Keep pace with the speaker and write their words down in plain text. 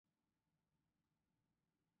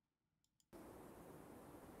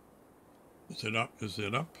Is it up? Is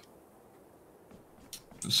it up?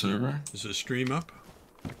 The server? Is the stream up?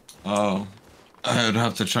 Oh, I'd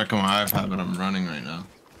have to check on my iPad, but I'm running right now.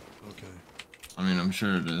 Okay. I mean, I'm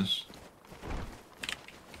sure it is.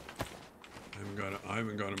 I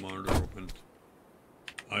haven't got a monitor open.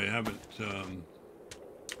 I haven't.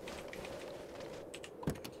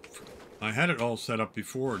 I had it all set up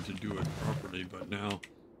before to do it properly, but now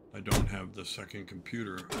I don't have the second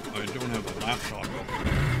computer. I don't have the laptop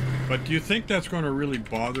open. But do you think that's going to really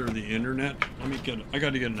bother the internet? Let me get. I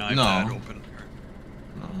got to get an iPad open.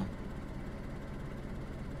 No.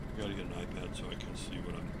 I got to get an iPad so I can see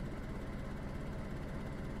what I'm.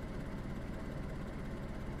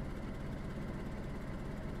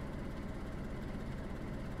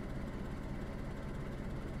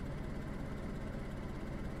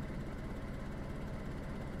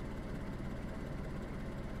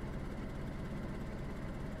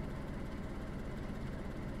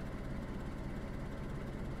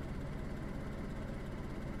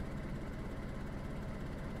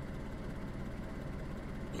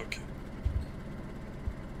 Okay.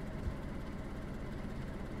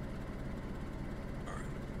 All right.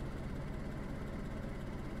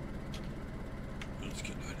 Let's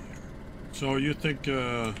get out of here. So you think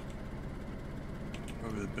probably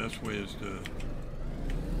the best way is to...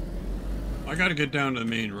 I got to get down to the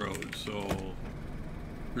main road, so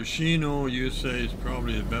Crescino, you say, is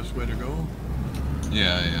probably the best way to go?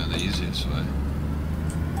 Yeah, the easiest way.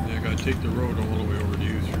 Yeah, I got to take the road all the way over to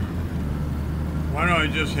you through. Why don't I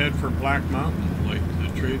just head for Black Mountain, like the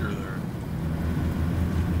trader there?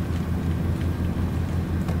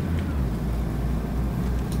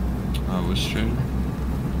 Which trader?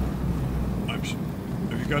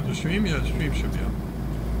 Have you got the stream? Yeah, the stream should be up.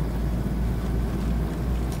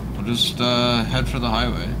 I'll just head for the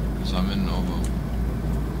highway, because I'm in Novo.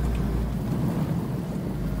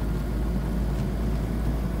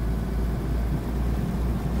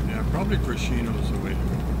 Yeah, probably Crescino's the way to go.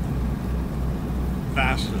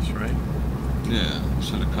 Fastest, right? Yeah,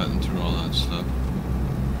 instead of cutting through all that stuff.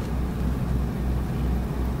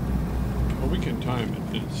 Well, we can time it.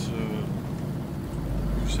 It's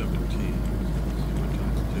 2:17. What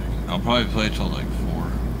time it takes. I'll probably play till like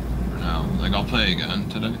 4 for now. Like, I'll play again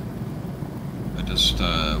today. I just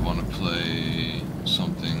want to play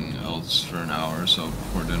something else for an hour or so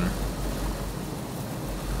before dinner.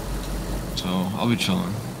 So, I'll be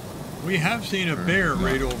chilling. We have seen a bear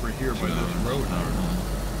right over here by this road.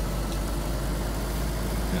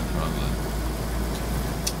 Yeah, probably.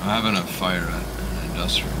 I'm having a fire at an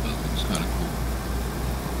industrial building. It's kind of cool.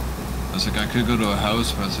 I was like, I could go to a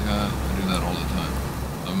house, but I was like, I do that all the time.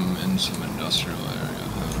 I'm in some industrial area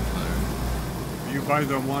having a fire. Are you by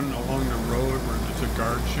the one along the road where there's a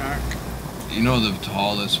guard shack? You know the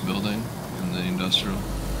tallest building in the industrial?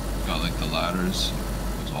 Got like the ladders.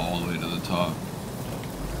 It goes all the way to the top.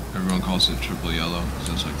 Everyone calls it triple yellow because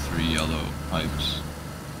there's like 3 yellow pipes.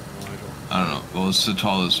 I don't know. Well, it's the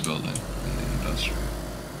tallest building in the industrial.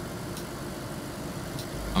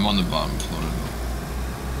 I'm on the bottom floor.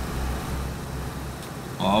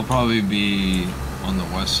 Well, I'll probably be on the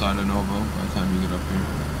west side of Novo by the time you get up here.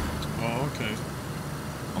 Oh, okay.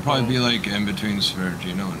 I'll probably be like in between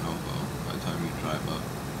Svergino and Novo by the time you drive up.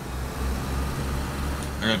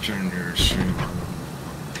 I gotta turn your stream on.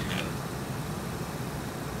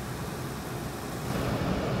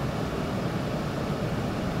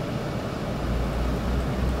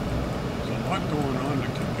 Going on the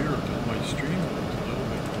computer because my stream is a little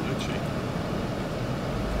bit glitchy.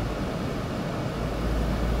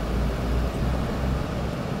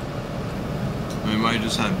 I mean, it might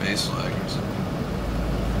just have base lag or something.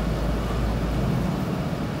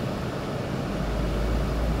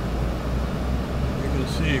 You can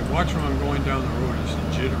see, watch when I'm going down the road, it's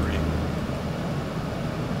jittery.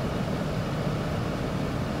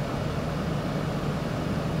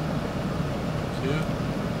 See it?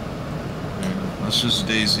 That's just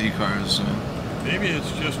DayZ cars, man. Maybe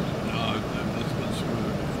it's just, no, it's been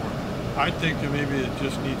smoother before. I think that maybe it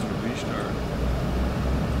just needs a restart.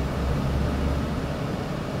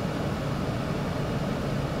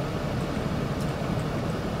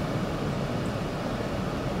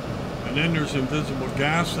 And then there's invisible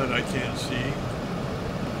gas that I can't see,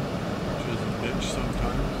 which is a bitch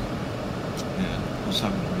sometimes. Yeah, what's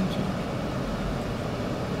happening to me too?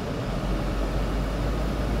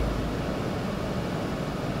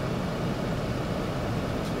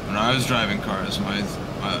 When I was driving cars,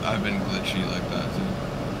 I've been glitchy like that too.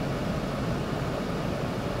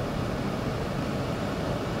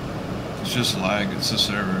 It's just lag, it's the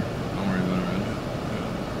server. Don't worry about it.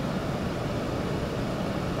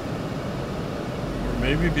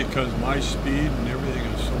 Maybe because my speed and everything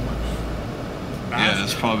is so much faster. Yeah,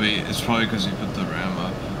 it's probably because you put the RAM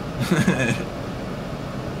up.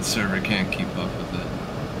 The server can't keep up with it.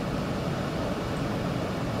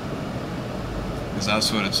 Because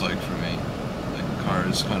that's what it's like for me. Like the car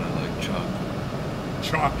is kind of like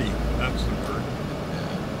choppy. That's the word.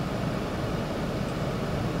 Yeah.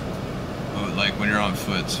 Oh, like when you're on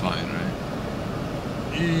foot, it's fine, right?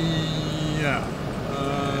 Yeah.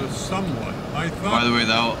 Somewhat. I thought. By the way,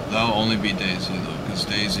 that'll only be DayZ though, because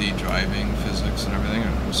DayZ driving physics and everything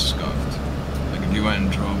are just scuffed. Like if you went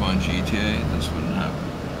and drove on GTA, this wouldn't happen.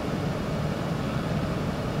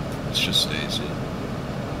 It's just DayZ.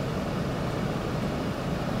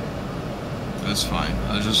 That's fine.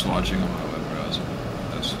 I was just watching on my web browser.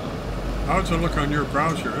 That's How's it look on your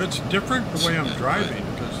browser? It's different the way I'm driving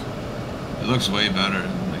because it looks way better.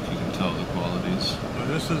 Like you can tell the qualities. Oh,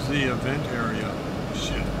 this is the event area.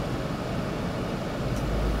 Shit.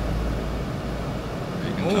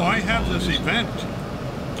 Oh, I have this event.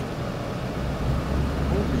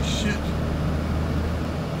 Holy shit.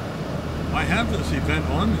 I have this event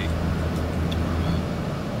on me.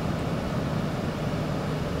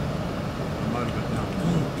 I'm out of it now.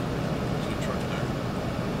 There's a truck there.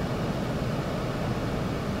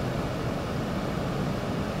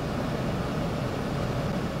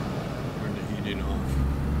 Turn the heating off.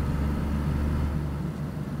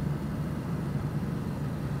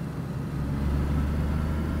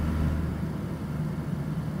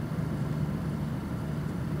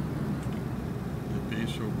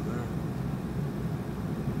 Over there.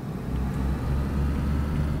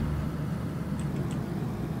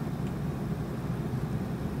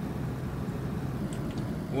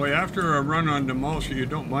 Boy, after a run on Demolsha, you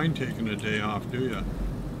don't mind taking a day off, do you?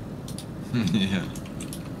 Yeah.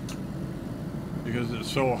 Because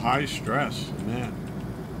it's so high stress, man.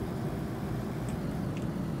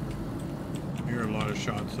 I hear a lot of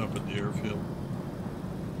shots up at the airfield.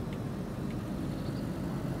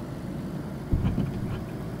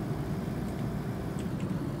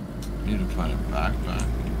 Need to find a backpack.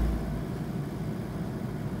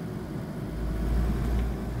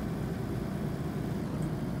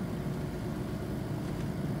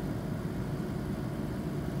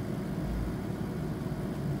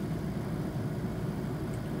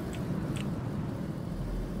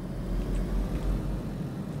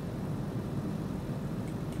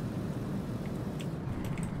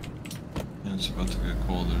 Yeah, it's about to get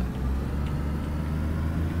colder.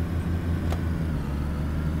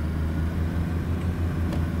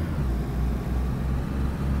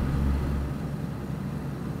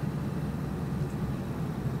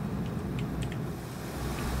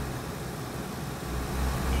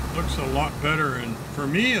 Looks a lot better, and for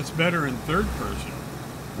me it's better in third person.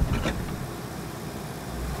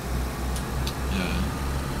 Yeah.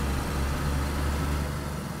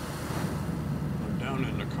 I'm down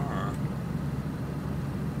in the car.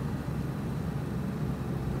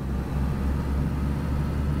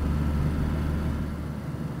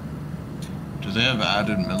 Do they have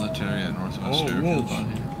added military at Northwest Airfield wolves.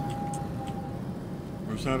 on here?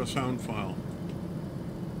 Or is that a sound file?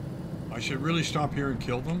 I should really stop here and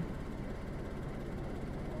kill them?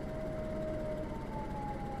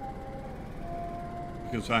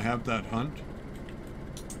 Because I have that hunt.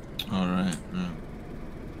 Alright, yeah.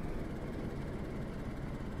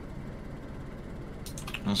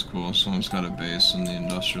 That's cool. Someone's got a base in the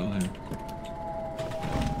industrial here.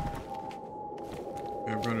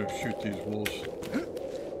 Okay, I'm gonna shoot these wolves.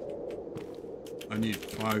 I need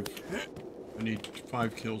 5. I need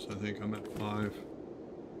 5 kills, I think. I'm at 5.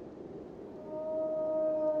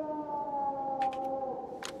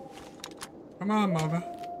 Come on, mother.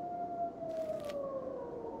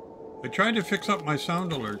 I tried to fix up my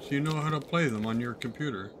sound alerts. You know how to play them on your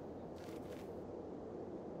computer.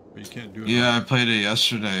 But you can't do it. Yeah, I played it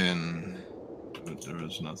yesterday and there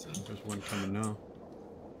was nothing. There's one coming now.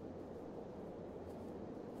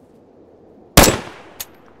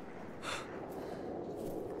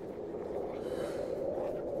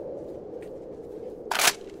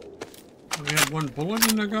 We have 1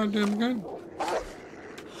 bullet in the goddamn gun.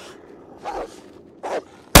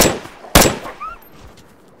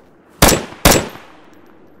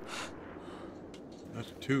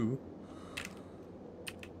 That's 2.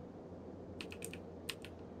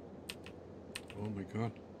 Oh my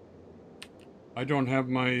god. I don't have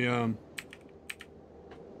my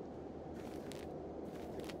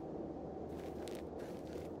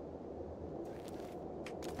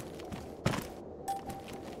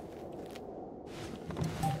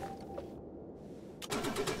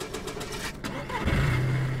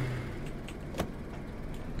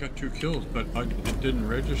got 2 kills, but it didn't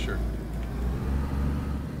register.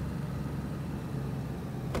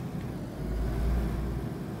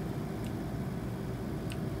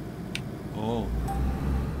 Oh.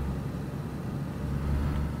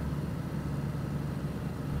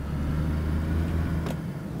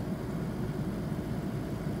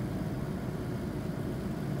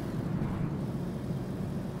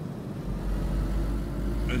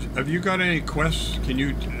 Have you got any quests? Can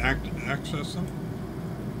you access them?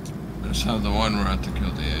 I just have the one where I have to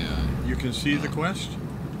kill the AI. You can see the quest?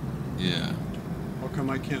 Yeah. How come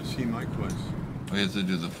I can't see my quest? Oh, you have to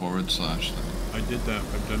do the / thing. I did that,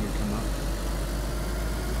 but it doesn't come up.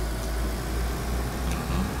 I don't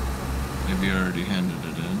know. Maybe you already handed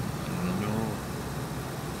it in. I don't know. No.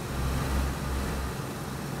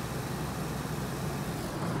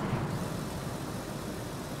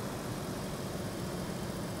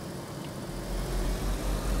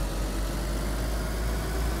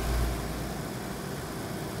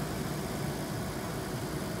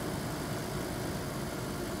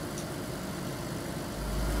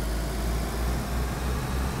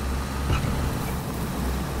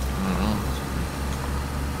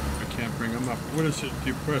 Bring them up. What is it? Do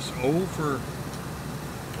you press O for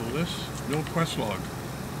this? No quest log.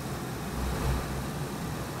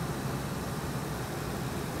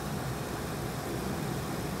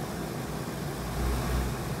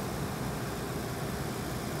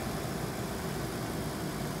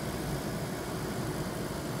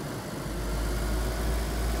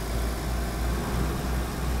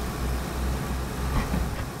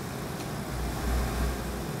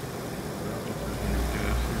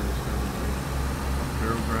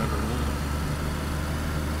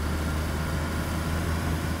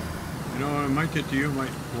 Might get to you,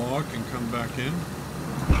 might log and come back in.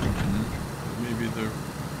 Maybe the...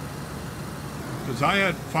 Because I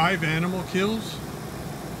had 5 animal kills.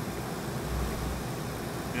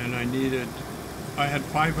 And I had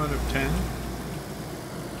 5 out of 10.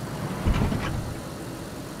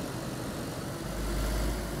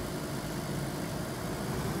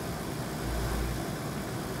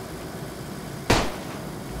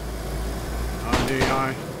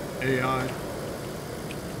 AI.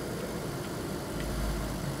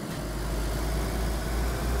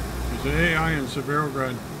 There's an AI in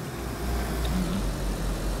Severograd.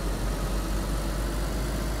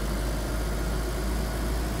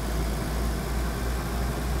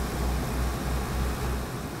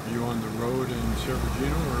 Are you on the road in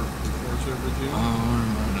Cervigino or before Cervigino? Oh,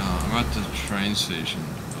 no, I'm at the train station. In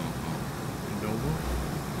Novo?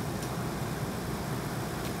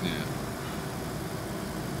 Yeah.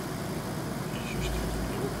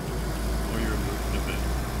 Oh, you're in the bed.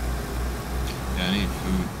 Yeah, I need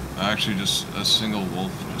food. Actually, just a single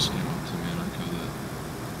wolf just came up to me and I killed it.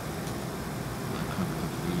 I cooked the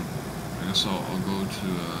food. I guess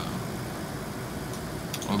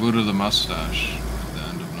I'll go to the mustache at the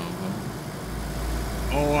end of Novo.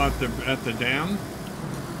 Oh, at the dam?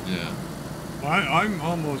 Yeah. Well, I'm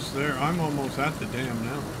almost there. I'm almost at the dam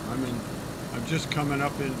now. I'm just coming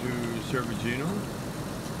up into Cervigino.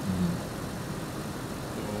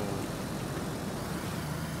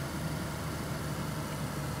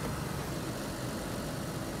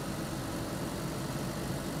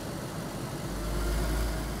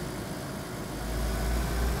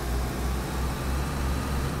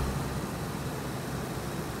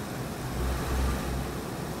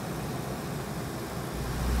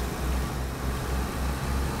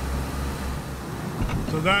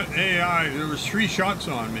 So that AI, there was 3 shots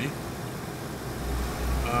on me.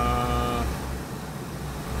 I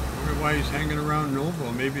wonder why he's hanging around Novo,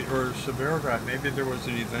 or Severograd. Maybe there was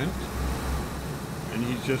an event, and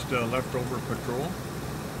he's just a leftover patrol.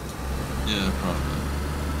 Yeah, probably.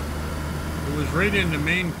 It was right in the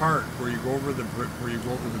main part where you go over the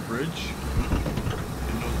bridge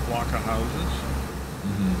in those block of houses.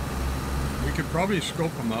 We could probably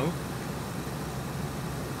scope them out.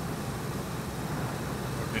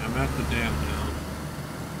 Okay, I'm at the dam now.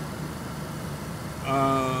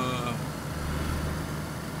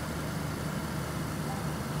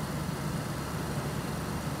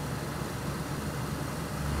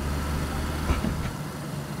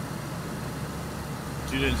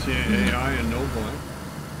 You didn't see any AI in Novo,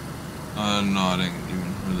 eh? No, I didn't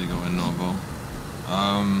even really go in Novo.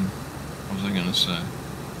 What was I gonna say?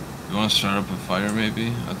 You wanna start up a fire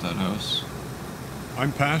maybe at that house?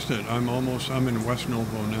 I'm past it. I'm in West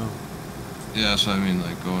Novo now. Yeah, so I mean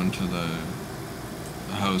like go into the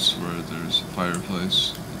house where there's a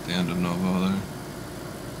fireplace at the end of Novo there.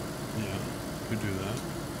 Yeah, could do that.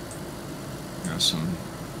 Got some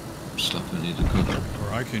stuff I need to cook.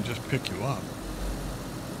 Or I can just pick you up.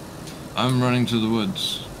 I'm running to the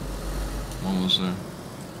woods. I'm almost there.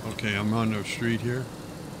 Okay, I'm on the street here.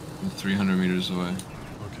 I'm 300 meters away.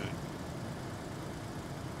 Okay.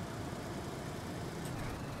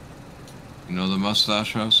 You know the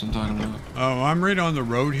mustache house I'm talking about? Oh, I'm right on the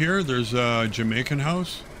road here. There's a Jamaican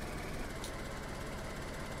house.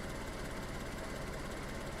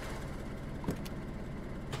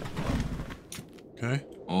 Okay.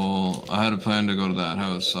 Well, I had a plan to go to that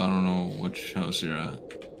house. I don't know which house you're at.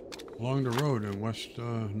 Along the road in West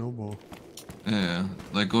Noble. Yeah,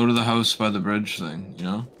 like go to the house by the bridge thing, you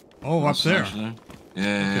know? Oh, up there. Yeah, Okay,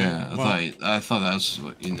 yeah. well, I thought that's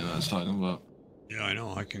what you knew I was talking about. Yeah, I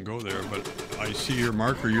know. I can go there, but I see your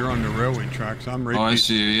marker. You're on the railway tracks. I'm right. Oh, I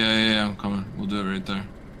see you. Yeah, I'm coming. We'll do it right there.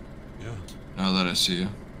 Yeah. Now that I see you.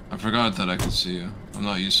 I forgot that I could see you. I'm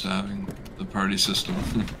not used to having the party system.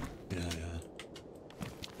 Yeah.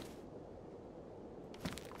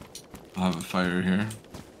 I'll have a fire here.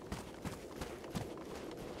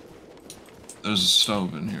 There's a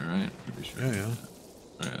stove in here, right? Pretty sure. Yeah.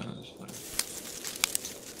 Oh, yeah, there's fire.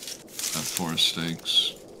 Got 4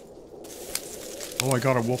 steaks. Oh, I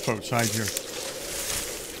got a wolf outside here.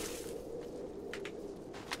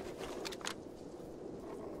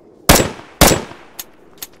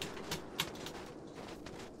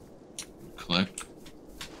 Click.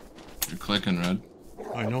 You're clicking, Red.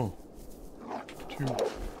 I know. 2.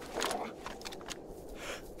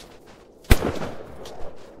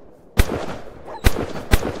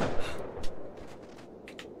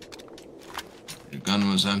 Your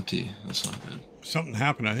gun was empty. That's not good. Something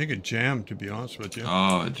happened. I think it jammed, to be honest with you.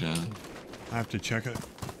 Oh, it jammed. I have to check it.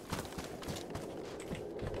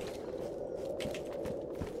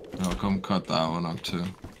 I'll come cut that one up too.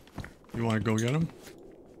 You want to go get him?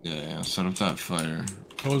 Yeah, set up that fire.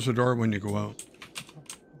 Close the door when you go out.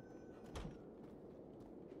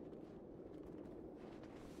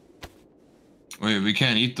 Wait, we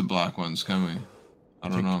can't eat the black ones, can we? I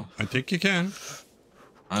don't know. I think you can.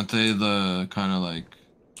 Aren't they the kind of like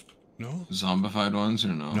No? zombified ones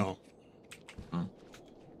or no? No. Huh.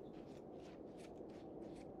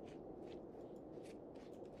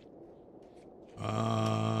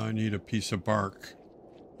 I need a piece of bark.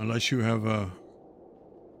 Unless you have a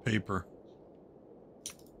paper.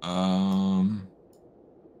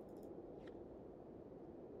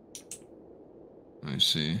 Let me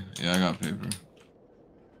see. Yeah, I got paper.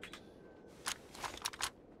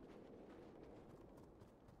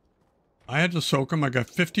 I had to soak them. I got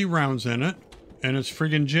 50 rounds in it, and it's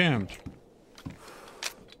friggin' jammed.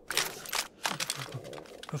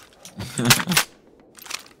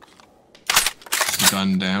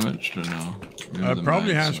 Gun damaged or no? It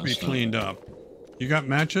probably has to be cleaned up. You got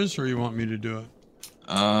matches, or you want me to do it?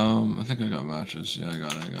 I think I got matches. Yeah, I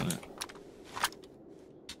got it.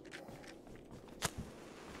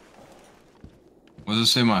 What does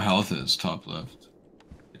it say my health is? Top left.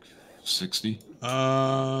 60?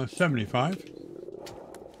 75.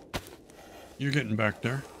 You're getting back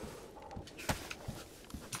there.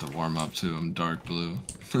 To warm up too. I'm dark blue.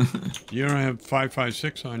 You don't have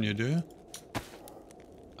 5.56 on you, do you?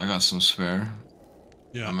 I got some spare.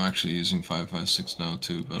 Yeah. I'm actually using 5.56 now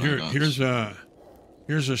too, but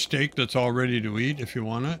here's a steak that's all ready to eat if you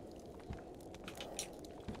want it.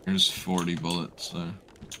 Here's 40 bullets there.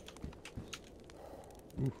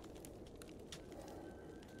 Ooh.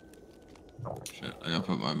 Shit, I gotta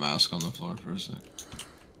put my mask on the floor for a sec.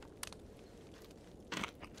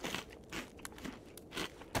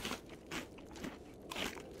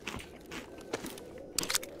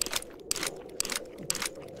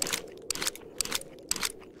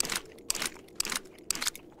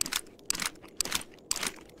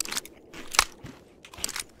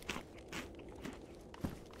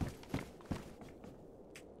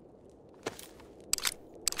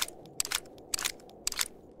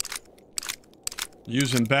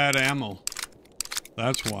 Using bad ammo.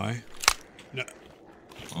 That's why. No.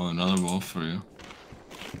 Oh, another wolf for you.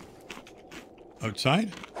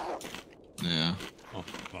 Outside? Yeah. Oh,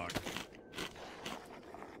 fuck.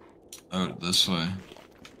 Out this way.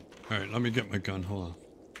 Alright, let me get my gun. Hold on.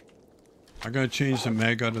 I gotta change the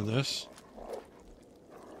mag out of this.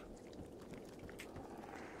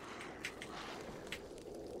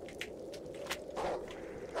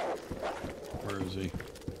 Where is he?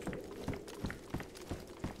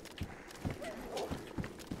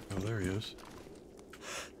 Oh, there he is.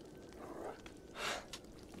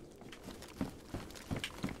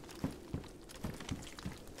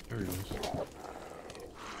 There he is.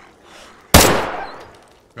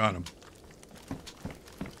 Got him.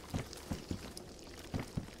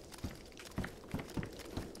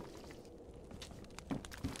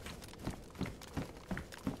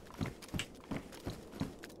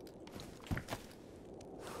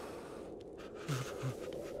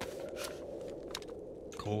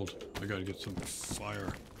 cold. I gotta get some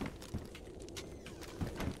fire.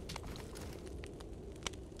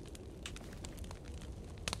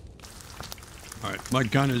 Alright, my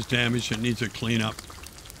gun is damaged. It needs a cleanup.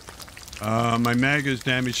 My mag is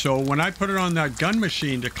damaged. So when I put it on that gun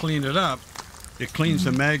machine to clean it up, it cleans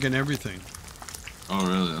the mag and everything. Oh,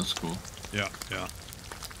 really? That's cool. Yeah, yeah.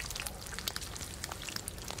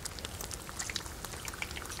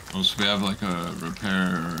 Oh, so we have like a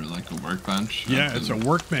repair or like a workbench? Yeah, it's a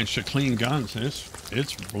workbench to clean guns. And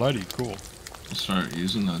it's bloody cool. We'll start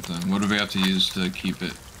using that then. What do we have to use to keep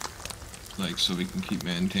it, like, so we can keep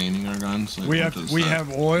maintaining our guns? Like, we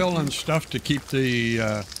have oil and stuff to keep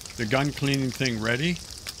the gun cleaning thing ready.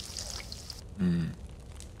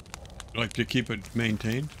 Like to keep it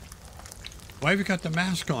maintained. Why have you got the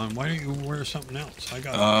mask on? Why don't you wear something else? I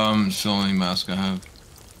got it's the only mask I have.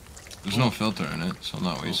 There's no filter in it, so I'm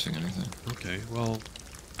not wasting anything. Okay, well,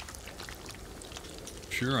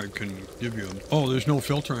 sure, I can give you a... Oh, there's no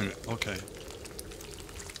filter in it. Okay.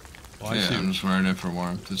 Well, yeah, I'm just wearing it for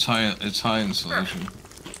warmth. It's high insulation.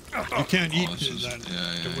 You can't eat that.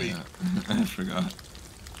 Yeah. Yeah. I forgot.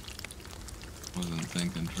 Wasn't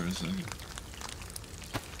thinking for a second.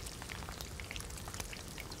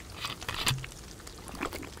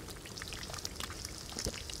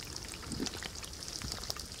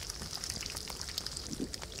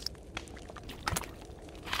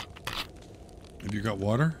 Have you got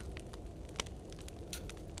water?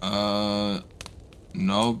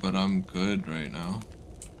 No, but I'm good right now.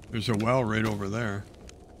 There's a well right over there.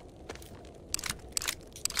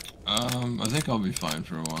 I think I'll be fine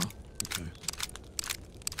for a while. Okay.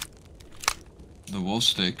 The wolf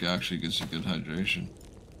steak actually gives you good hydration.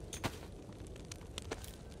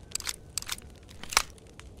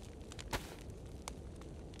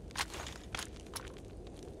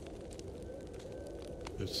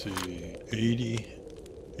 Let's see, 80,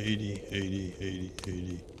 80, 80, 80,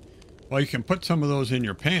 80. Well, you can put some of those in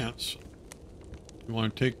your pants. You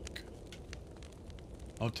want to take...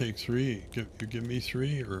 I'll take 3. You give me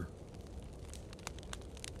 3, or...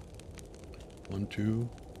 1, 2,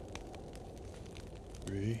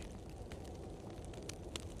 3.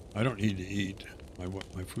 I don't need to eat.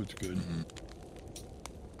 My food's good.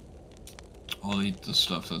 I'll eat the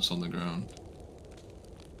stuff that's on the ground.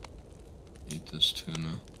 Eat this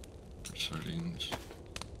tuna or sardines.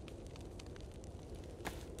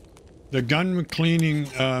 The gun cleaning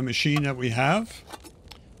machine that we have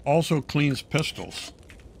also cleans pistols.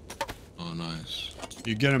 Oh, nice.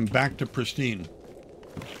 You get them back to pristine.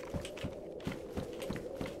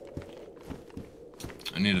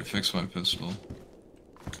 I need to fix my pistol.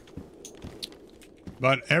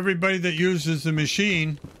 But everybody that uses the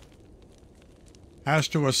machine has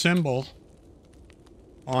to assemble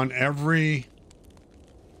on every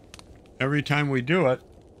time we do it,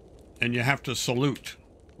 and you have to salute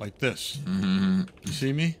like this. You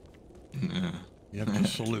see me? Yeah. You have to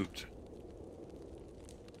salute.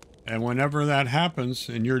 And whenever that happens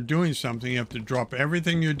and you're doing something, you have to drop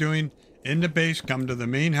everything you're doing in the base, come to the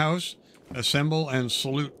main house, assemble, and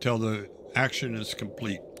salute till the action is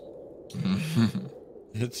complete.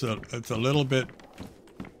 It's a little bit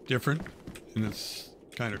different, and it's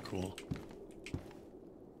kind of cool.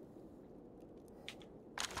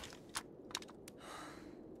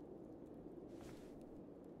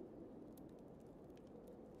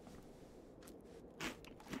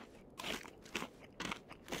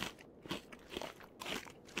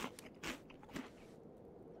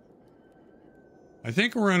 I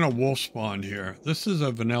think we're in a wolf spawn here. This is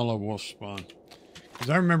a vanilla wolf spawn. Because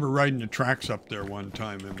I remember riding the tracks up there one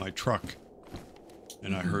time in my truck.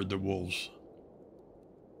 And I heard the wolves.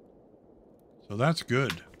 So that's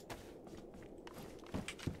good.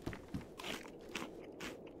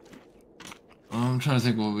 I'm trying to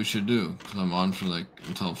think what we should do. Because I'm on for like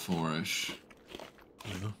until 4-ish.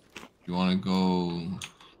 Yeah. You want to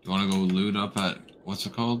go loot up at, what's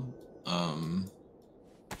it called?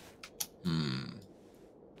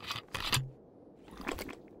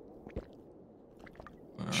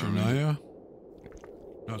 Shania?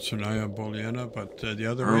 Not Shania Boliana, but the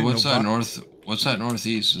other or way. what's that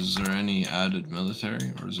northeast? Is there any added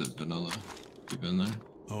military, or is it vanilla? You been there?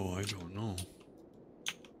 Oh, I don't know.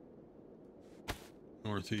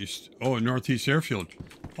 Northeast. Oh, Northeast Airfield.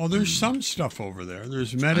 Oh, there's some stuff over there.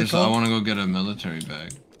 There's medical. I want to go get a military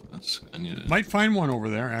bag. I need it. Might find one over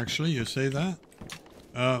there, actually. You say that?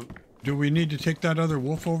 Do we need to take that other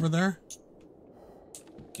wolf over there?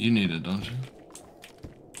 You need it, don't you?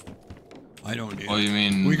 I don't need it. Oh, you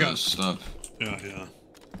mean we the got stuff? Yeah.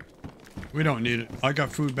 We don't need it. I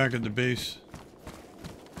got food back at the base.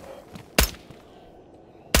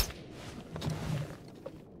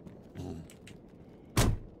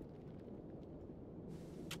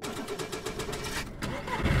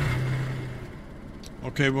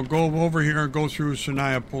 Okay, we'll go over here and go through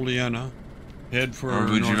Sinaya Poliana. Head for. Or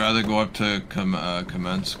would you rather go up to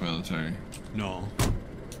commence military? No.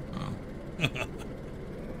 Oh.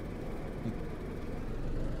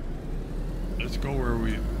 Let's go where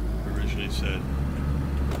we originally said.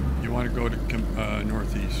 You want to go to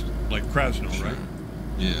northeast, like Krasno, Sure. right?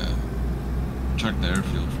 Yeah. Check the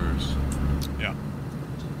airfield first. Yeah.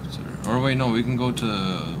 Or wait, no, we can go to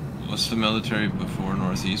what's the military before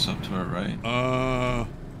northeast up to our right?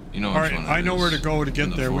 You know all which right, one I know where to go to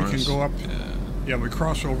get there. Forest? We can go up. Yeah. Yeah, we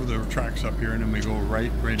cross over the tracks up here, and then we go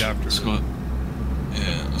right after. Let's go.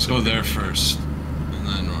 Yeah, let's go there first, and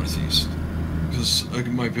then northeast. Because I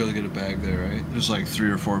might be able to get a bag there, right? There's like 3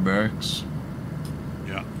 or 4 barracks.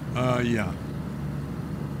 Yeah. Yeah.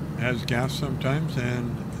 It has gas sometimes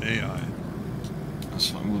and AI. That's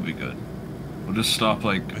fine. We'll be good. We'll just stop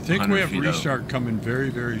like. I think we have restart out. coming very,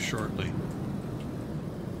 very shortly.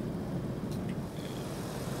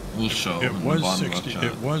 We'll show. It in was the bottom 60. left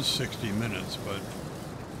It was 60 minutes, but.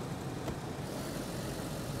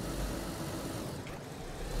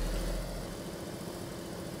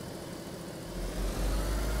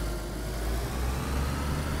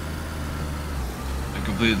 I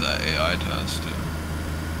completed that AI test too.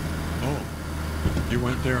 Oh, you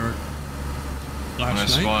went there last night? When I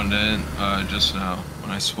spawned in, just now.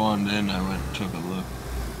 When I spawned in, I went and took a look.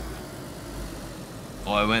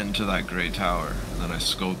 Well, I went into that gray tower, and then I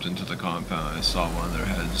scoped into the compound. I saw one of their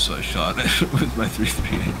heads, so I shot it with my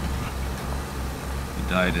 338. He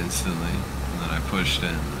died instantly, and then I pushed in,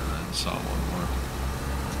 and then saw one more.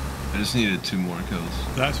 I just needed 2 more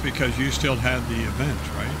kills. That's because you still had the event,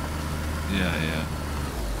 right? Yeah, yeah.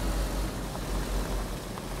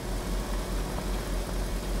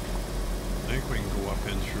 I think we can go up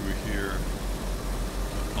in through here,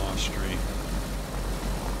 Austria.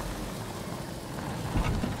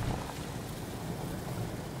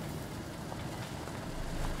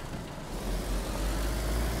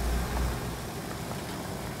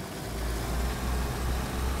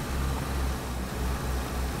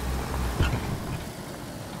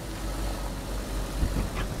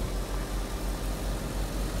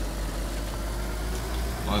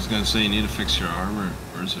 I was gonna say you need to fix your armor,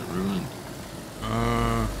 or is it ruined?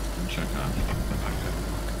 Check out.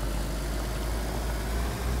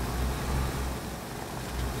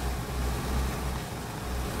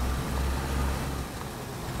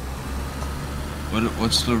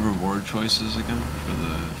 What's the reward choices again for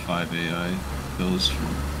the 5 AI kills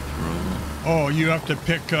from Robo? Oh, you have to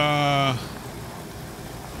pick a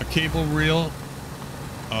cable reel,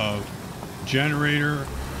 a generator,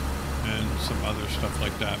 and some other stuff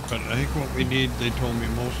like that. But I think what we need, they told me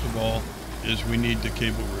most of all, is we need the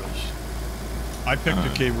cable reels. I picked the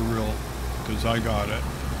cable reel because I got it.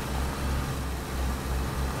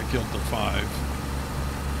 I killed the 5.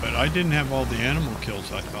 But I didn't have all the animal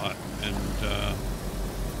kills, I thought. And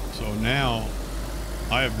so now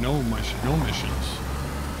I have no missions.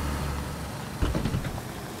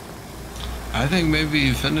 I think maybe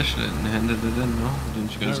you finished it and handed it in, no?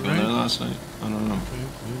 Didn't you guys go right? there last night? I don't know. Okay,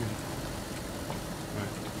 maybe.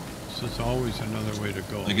 Right. So it's always another way to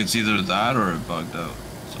go. Like it's either that or it bugged out.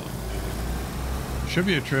 So should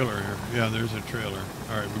be a trailer here. Yeah, there's a trailer.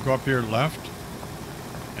 All right, we go up here left,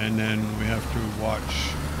 and then we have to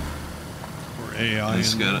watch for AI.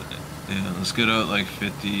 Let's get out like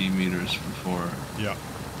 50 meters before. Yeah.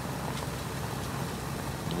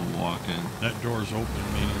 We'll walk in. That door's open,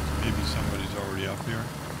 meaning maybe somebody's already up here.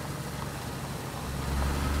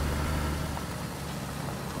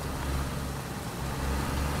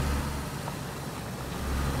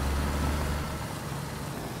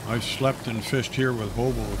 I've slept and fished here with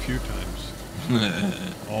Bobo a few times.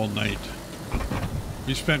 All night.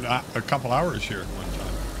 We spent a couple hours here at one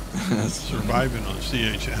time. Surviving on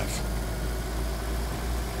CHF.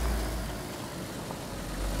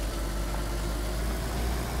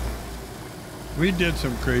 We did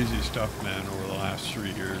some crazy stuff, man, over the last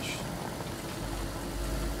 3 years.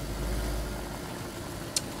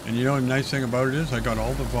 And you know, the nice thing about it is I got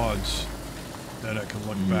all the VODs that I can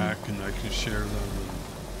look back and I can share them.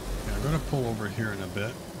 And I'm going to pull over here in a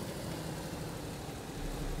bit.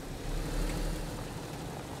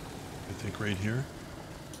 I think right here.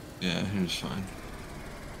 Yeah, here's fine.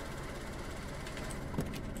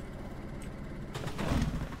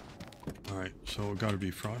 Alright, so it got to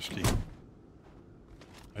be frosty.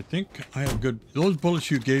 I think I have good... Those bullets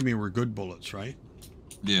you gave me were good bullets, right?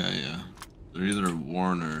 Yeah, yeah. They're either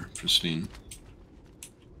worn or pristine.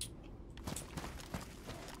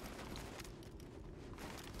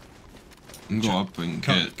 You can go up and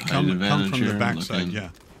get height advantage come from here the backside, yeah.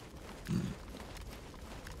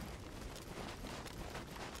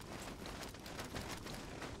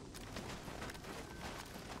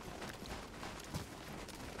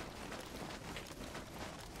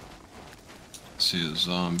 see a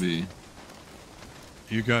zombie.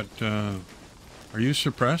 You got, are you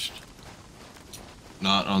suppressed?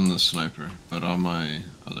 Not on the sniper, but on my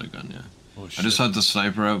other gun, yeah. Oh, shit. I just had the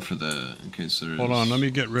sniper out for in case there is... Hold on, let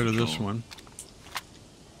me get rid of this control. one.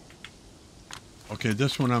 Okay,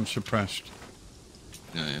 this one I'm suppressed.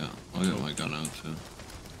 Yeah, I'll get my gun out too.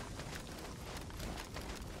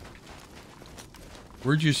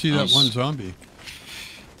 Where'd you see that one zombie?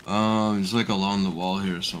 He's like along the wall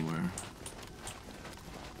here somewhere.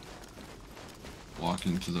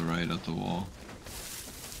 Walking to the right at the wall.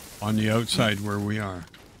 On the outside where we are.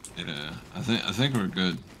 Yeah, I think we're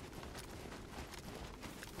good.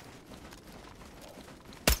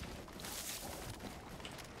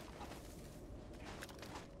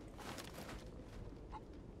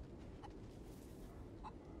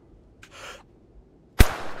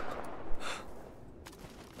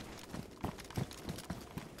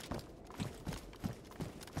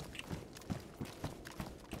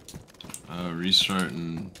 Restart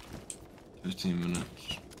in 15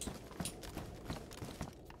 minutes.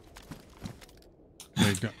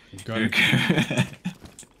 Got it.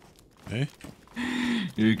 Hey?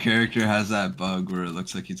 Your character has that bug where it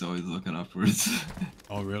looks like he's always looking upwards.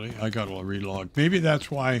 Oh, really? I got to relog. Maybe that's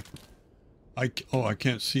why I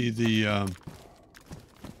can't see the...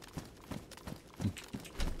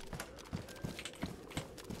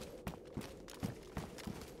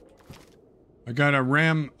 I got a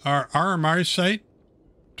RMR sight,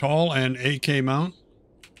 tall and AK mount.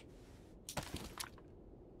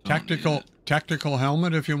 Tactical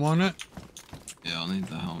helmet if you want it. Yeah, I'll need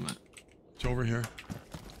the helmet. It's over here.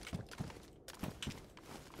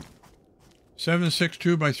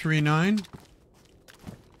 7.62 by 3.9.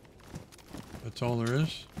 That's all there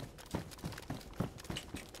is.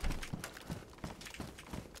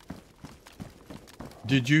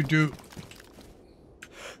 Did you do...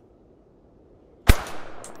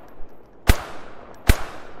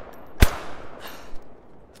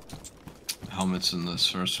 Helmets in this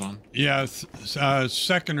first one? Yeah,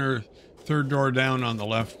 second or third door down on the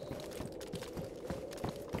left.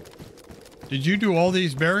 Did you do all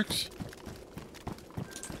these barracks?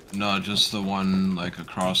 No, just the one like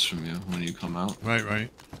across from you when you come out.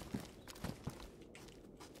 Right.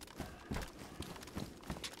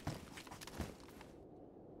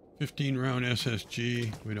 15-round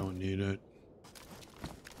SSG. We don't need it.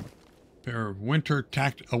 Pair of winter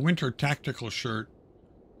tactical shirt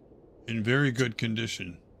in very good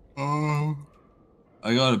condition. I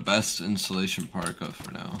got a best insulation parka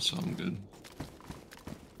for now, so I'm good.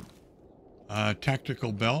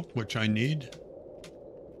 Tactical belt, which I need.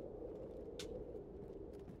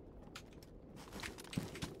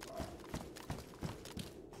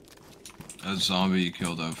 That zombie you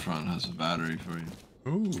killed out front has a battery for you.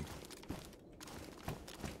 Ooh.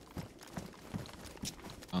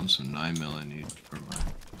 Found some 9mm I need for my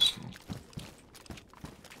pistol.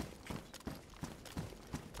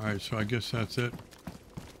 Alright, so I guess that's it.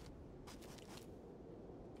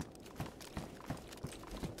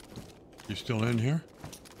 You still in here?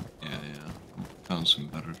 Yeah. Found some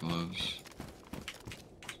better gloves.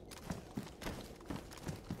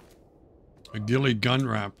 A ghillie gun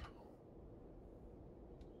wrap.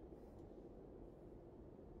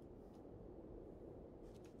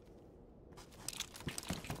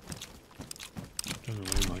 Doesn't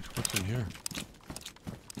weigh much. What's in here?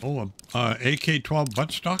 Oh, a AK-12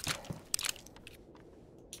 buttstock?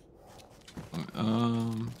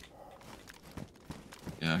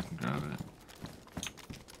 Yeah, I can grab it.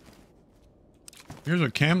 Here's a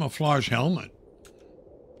camouflage helmet.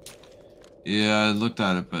 Yeah, I looked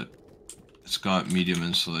at it, but it's got medium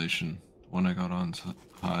insulation. The one I got on's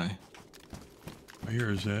high. I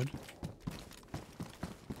hear a Zed.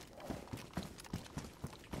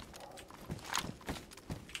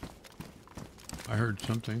 I heard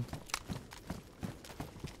something.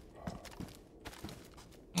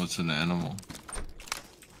 What's an animal?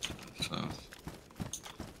 South.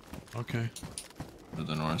 Okay. Or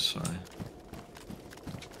the north, sorry.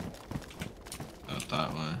 Out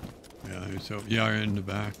that way. Yeah, so yeah, in the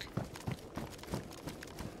back.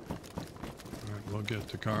 Alright, we'll get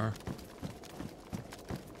the car.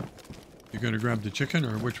 You gonna grab the chicken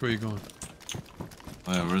or which way are you going?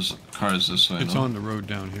 Oh yeah, where's the car? Is this way? It's no? on the road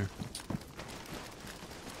down here.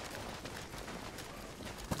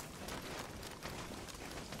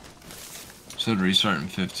 Said restart in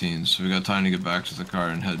 15, so we got time to get back to the car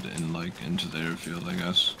and head in into the airfield, I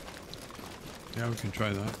guess. Yeah, we can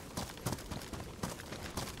try that.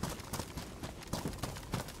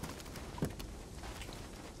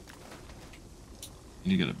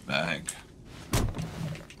 Need to get a bag.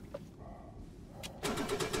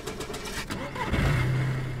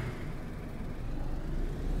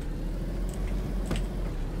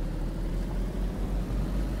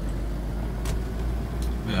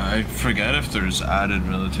 I forget if there's added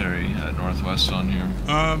military at Northwest on here.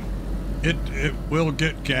 It will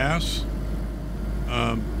get gas.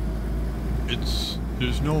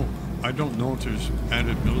 There's no, I don't know if there's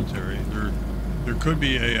added military. There could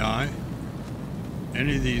be AI.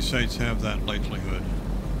 Any of these sites have that likelihood.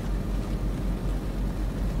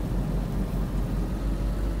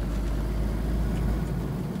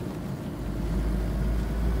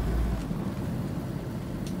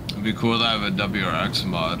 It'd be cool to have a WRX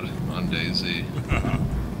mod on DayZ.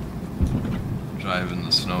 Drive in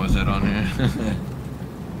the snow with it on here.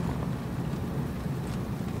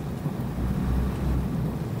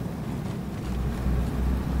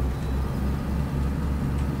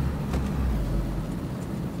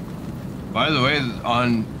 By the way,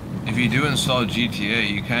 if you do install GTA,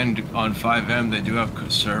 you can on 5M. They do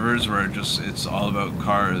have servers where it's all about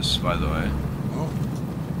cars. By the way, oh,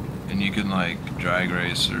 and you can like drag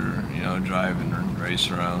race or drive and race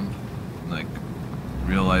around like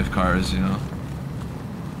real life cars.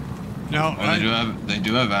 Now they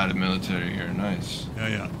do have added military here. Nice.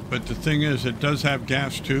 Yeah. But the thing is, it does have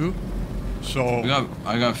gas too. So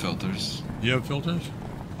I got filters. You have filters?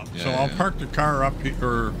 Yeah, so I'll park the car up here.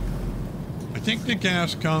 Or I think the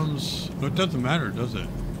gas comes. Well, it doesn't matter, does it?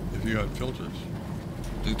 If you got filters.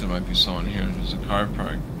 I think there might be someone here. There's a car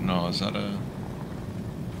parked. No, is that a?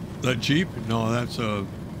 That Jeep? No, that's a.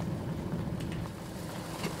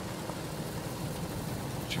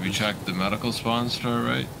 Should we check the medical spawns to our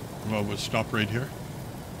right? Well, we'll stop right here.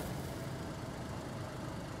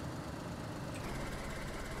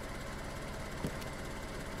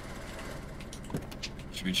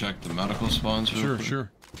 Should we check the medical spawns real quick?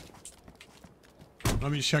 Sure.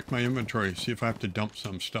 Let me check my inventory, see if I have to dump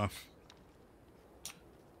some stuff.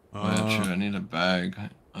 Oh, yeah, true. I need a bag.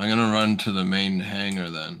 I'm gonna run to the main hangar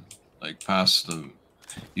then. Like past the...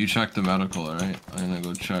 You check the medical, alright? I'm gonna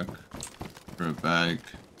go check for a bag.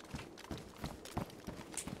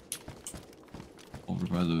 Over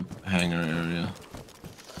by the hangar area.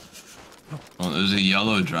 Oh, there's a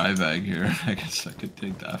yellow dry bag here. I guess I could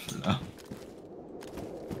take that for now.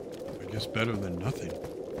 I guess better than nothing.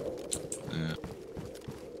 Yeah.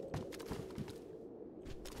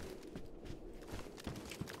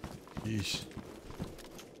 Yeesh.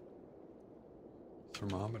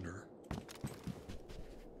 Thermometer.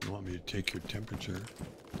 You want me to take your temperature?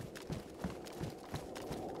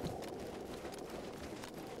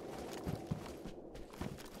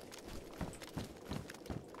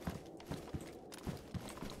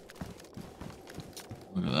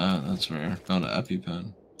 Look at that, that's rare. Found an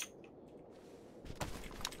EpiPen.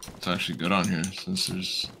 It's actually good on here since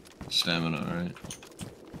there's stamina, right?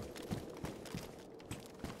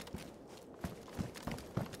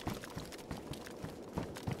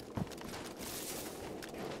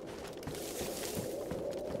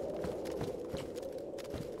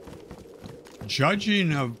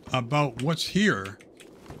 Judging about what's here,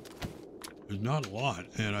 there's not a lot,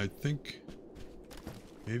 and I think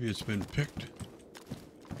maybe it's been picked.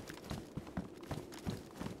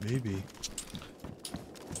 Maybe.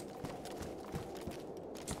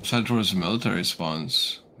 Let's head towards the military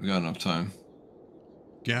spawns. We got enough time.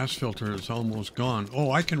 Gas filter is almost gone.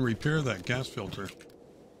 Oh, I can repair that gas filter.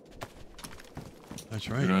 That's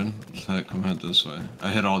right. Good. Come head this way. I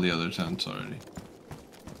hit all the other tents already.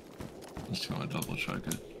 Let's go and double check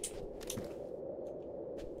it.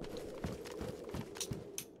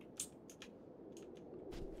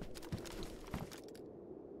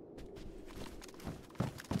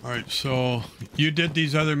 All right, so you did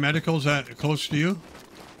these other medicals at close to you?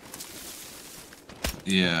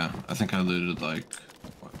 Yeah, I think I looted like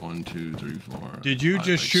 1, 2, 3, 4. Did you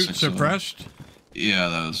just shoot suppressed? Yeah,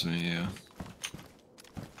 that was me. Yeah.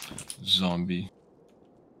 Zombie.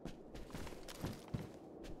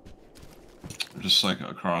 Just like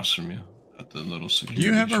across from you at the little security. Do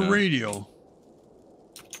you have shed. a radio?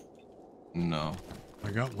 No. I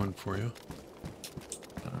got one for you.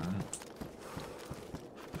 Alright.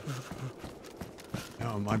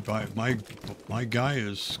 No, my guy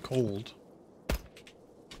is cold.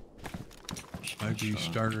 IV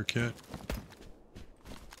starter kit.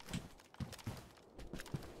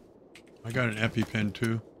 I got an EpiPen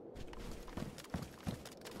too.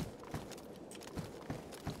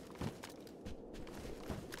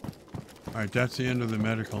 Alright, that's the end of the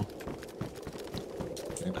medical.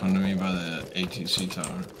 You come to me by the ATC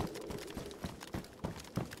tower.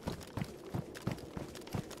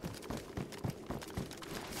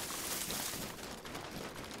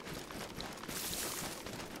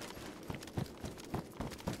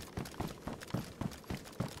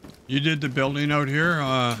 You did the building out here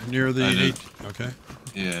near the... I did. Okay.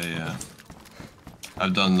 Yeah.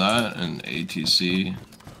 I've done that and ATC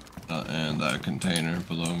and that container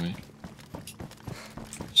below me.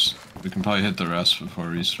 We can probably hit the rest before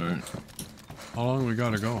restart. How long we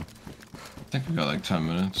gotta go? I think we got like 10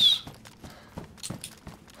 minutes.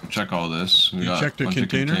 Check all this. We got checked the a bunch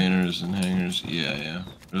container? of containers and hangars. Yeah, yeah.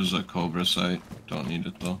 There's a Cobra site. Don't need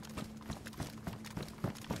it though.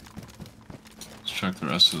 Let's check the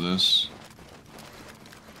rest of this.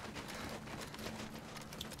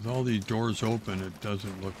 With all these doors open, it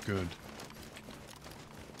doesn't look good.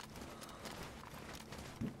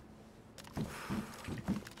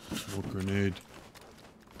 Smoke grenade.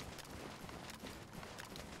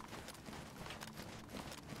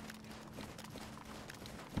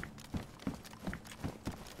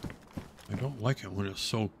 I don't like it when it's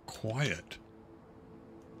so quiet.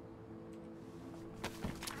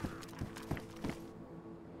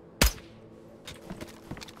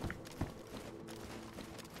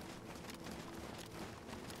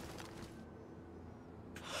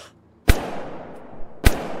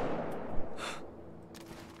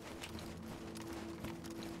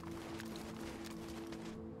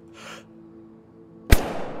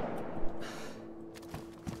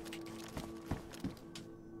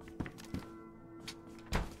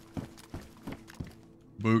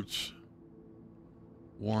 Boots.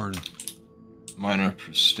 Worn. Mine are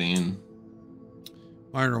pristine.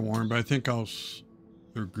 Mine are worn, but I think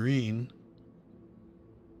they're green.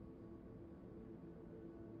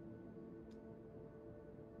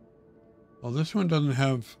 Oh, this one doesn't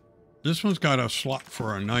have... This one's got a slot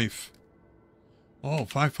for a knife. Oh,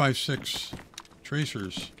 5.56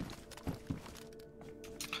 tracers.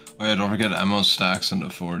 Oh yeah, don't forget ammo stacks into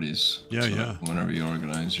 40s. Yeah, so yeah. Whenever you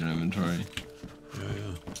organize your inventory. Yeah,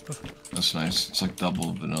 yeah. That's nice. It's like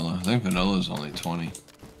double vanilla. I think vanilla is only 20.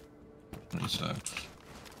 27.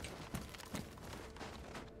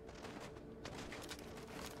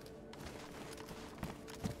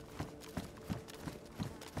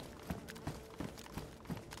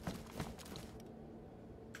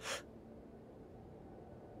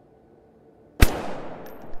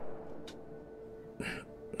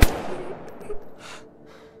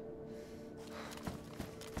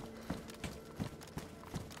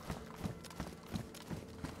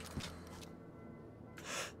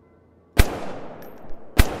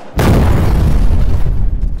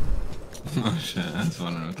 Oh shit, I was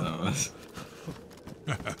wondering what that was.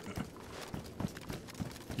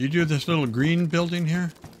 You do this little green building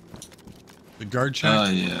here? The guard shack?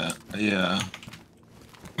 Yeah, yeah.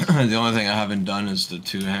 The only thing I haven't done is the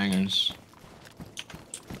 2 hangars.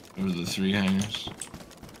 Or the 3 hangars.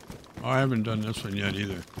 Oh, I haven't done this one yet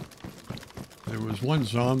either. There was one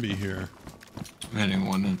zombie here. I'm hitting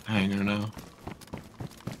 1 hangar now.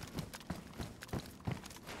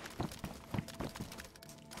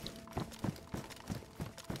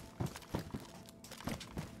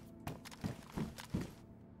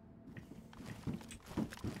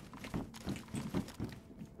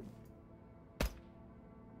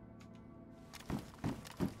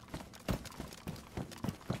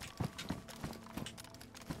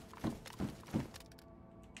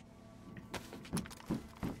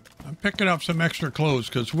 Picking up some extra clothes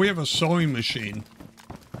because we have a sewing machine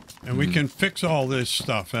and we can fix all this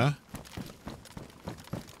stuff, huh?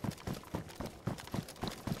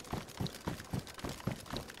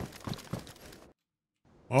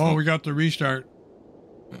 Oh, we got the restart.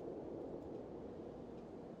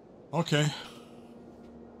 Okay.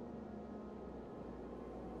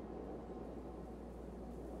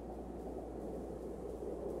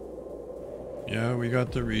 Yeah, we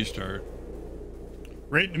got the restart.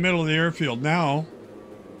 Right in the middle of the airfield now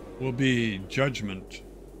will be judgment.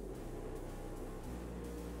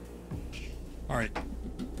 All right.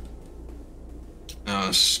 Now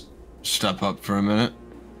let's step up for a minute.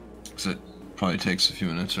 Because it probably takes a few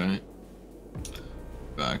minutes, right?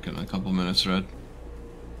 Back in a couple minutes, Red.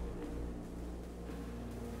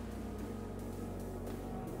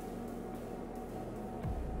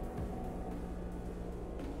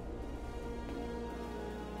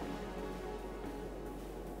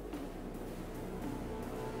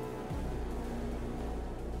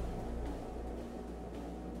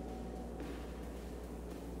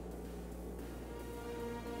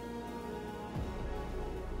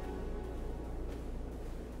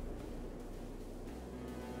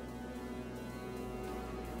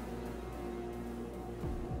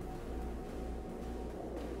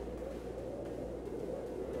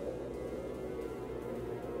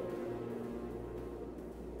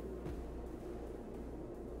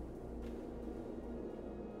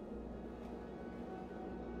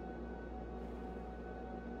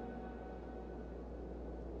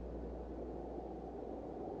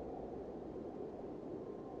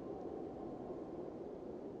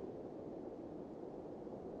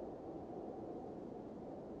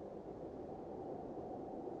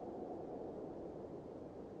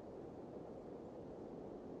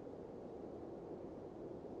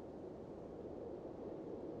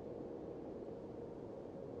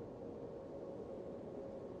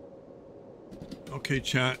 Okay,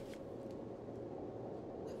 chat.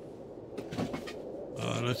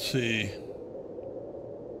 Let's see.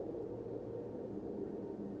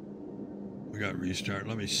 We got restart.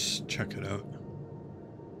 Let me check it out.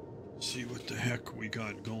 See what the heck we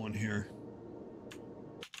got going here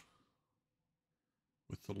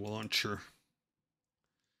with the launcher.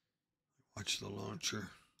 Watch the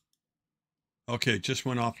launcher. Okay, just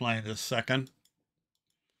went offline a second.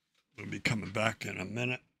 We'll be coming back in a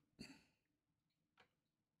minute.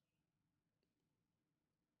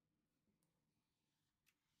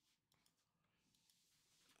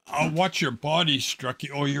 I'll watch your body struck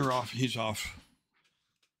you. Oh, you're off. He's off.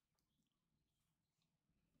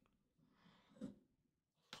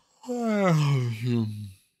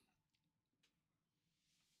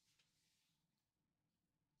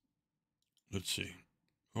 Let's see.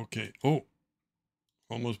 Okay. Oh,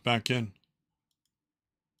 almost back in.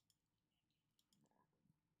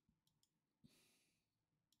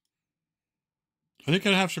 I think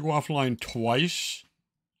I'd have to go offline twice.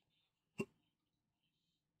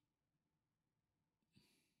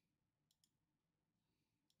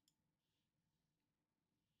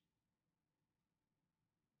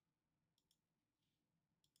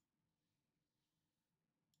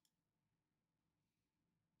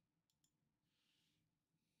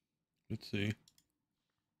 Let's see. There's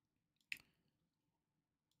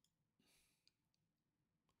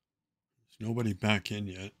nobody back in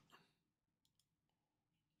yet.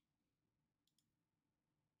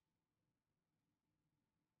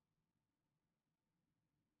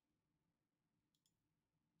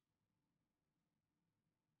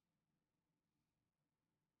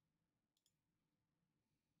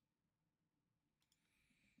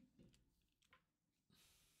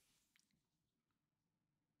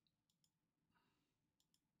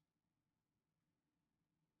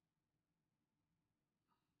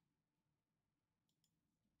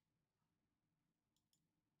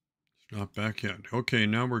 It's not back yet. Okay,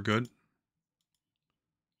 now we're good.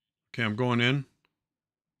 Okay, I'm going in.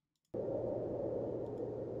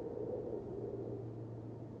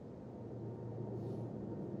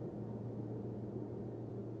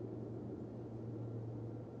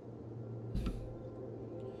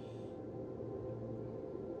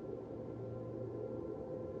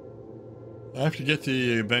 I have to get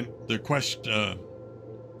the event, the quest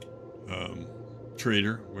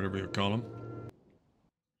trader, whatever you call him.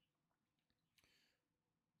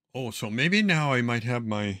 Oh, so maybe now I might have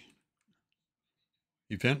my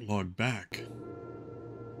event log back.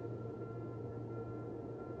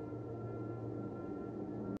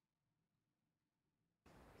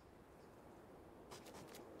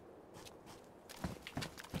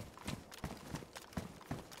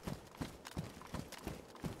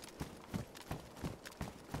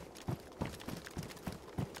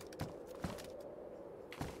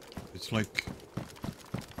 It's like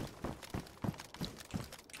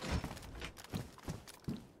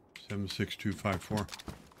seven 6254.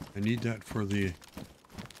 I need that for the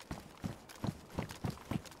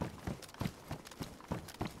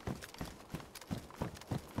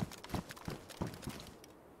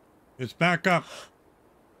it's back up.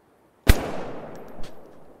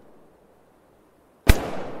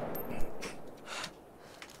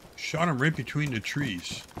 Shot him right between the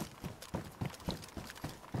trees.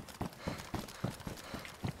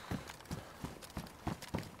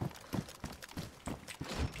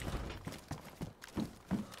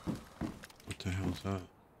 What the hell's that?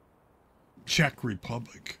 Czech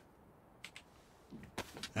Republic.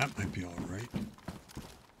 That might be all right.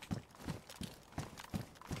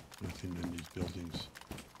 Nothing in these buildings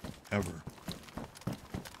ever.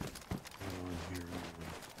 Here,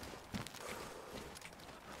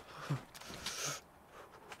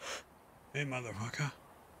 hey, motherfucker.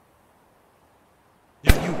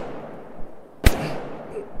 Yeah, you.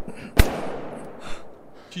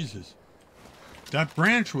 Jesus. That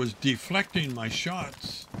branch was deflecting my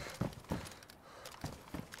shots.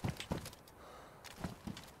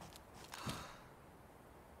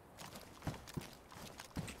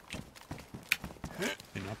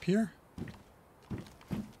 And up here?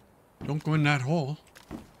 Don't go in that hole.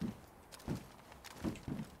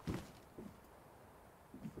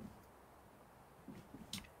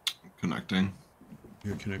 Connecting.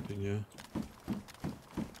 You're connecting, yeah.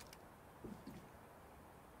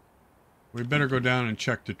 We better go down and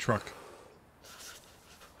check the truck.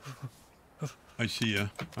 I see ya.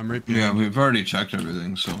 I'm right behind. Yeah, we've already checked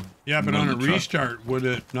everything, so. Yeah, but on a restart, would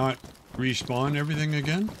it not respawn everything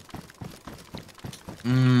again?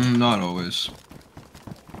 Not always.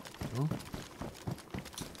 No?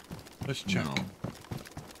 Let's check. No.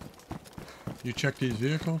 You check these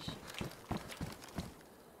vehicles?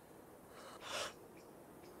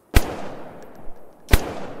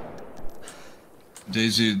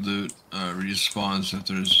 DayZ loot respawns if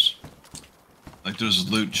there's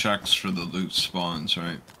loot checks for the loot spawns,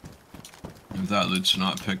 right? If that loot's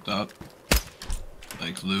not picked up,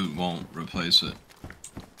 like loot won't replace it.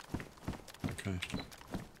 Okay.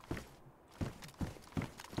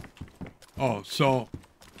 Oh, so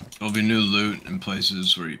There'll be new loot in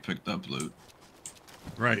places where you picked up loot.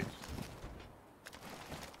 right.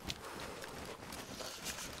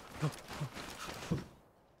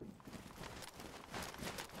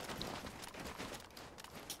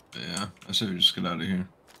 But yeah, I say we just get out of here.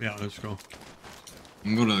 Yeah, let's go.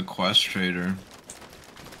 You can go to the quest trader.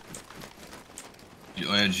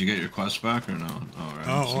 Did you get your quest back or no? Oh, right.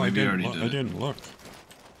 Oh, So I maybe you didn't. already did I it. didn't look.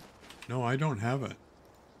 No, I don't have it.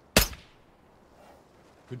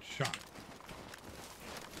 Good shot.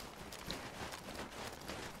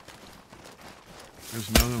 There's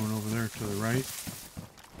another one over there to the right.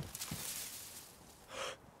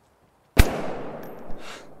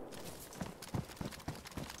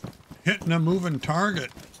 Hitting a moving target.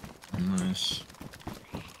 Nice.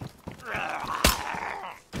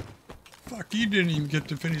 Fuck, he didn't even get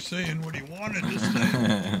to finish saying what he wanted to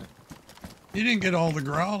say. He didn't get all the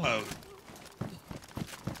growl out.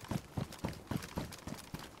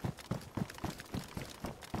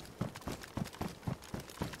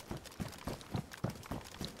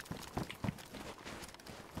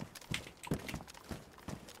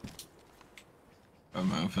 Oh,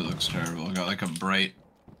 my outfit looks terrible. I got like a bright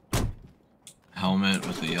helmet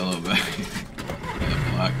with a yellow bag and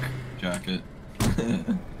a black jacket.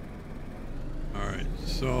 Alright,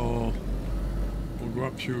 so we'll go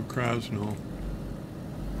up through Krasno.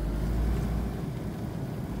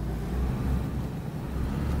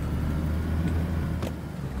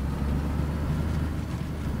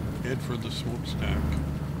 Head for the smokestack.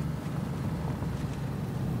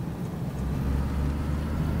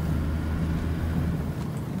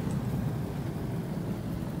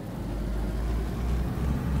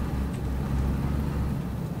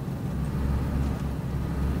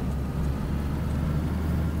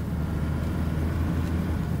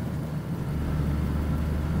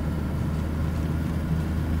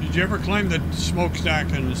 Did you ever climb the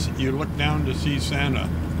smokestack and you look down to see Santa?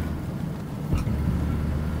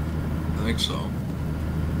 I think so.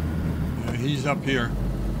 Yeah, he's up here.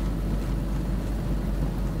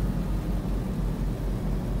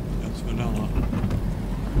 That's vanilla.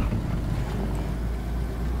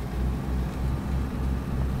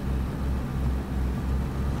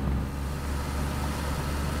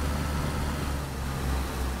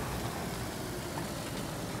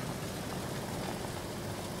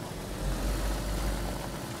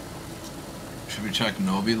 Should we check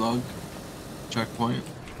Novi log checkpoint?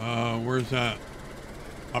 Where's that?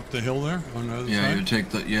 Up the hill there on the other side?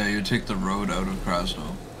 You take the road out of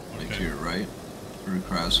Krasno, like Okay. to your right, through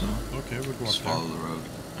Krasno. Okay, we'll go Just up there. follow the road.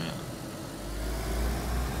 Yeah.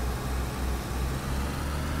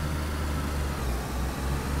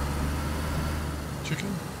 Chicken?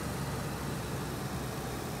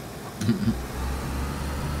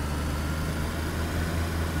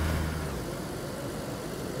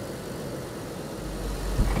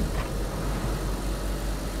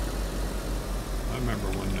 I remember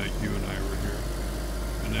one night you and I were here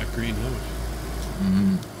in that green house.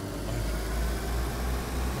 Mm-hmm.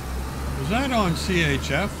 Was that on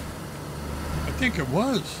CHF? I think it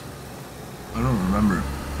was. I don't remember.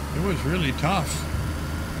 It was really tough.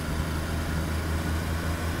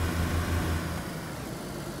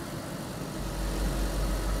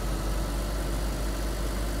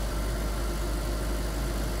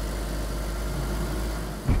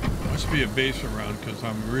 Must be a base around because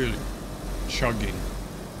I'm really chugging.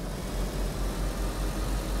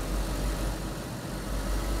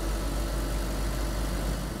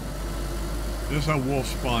 There's a wolf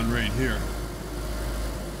spawn right here.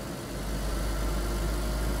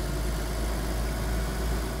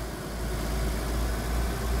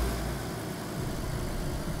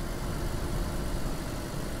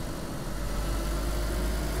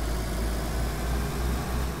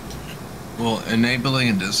 Well, enabling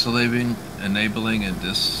and disabling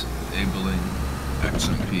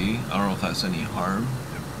XMP, I don't know if that's any harm.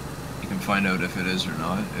 You can find out if it is or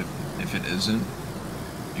not. If it isn't,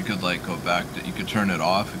 you could like go back to, you could turn it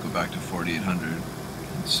off and go back to 4800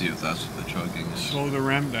 and see if that's what the chugging is. Slow the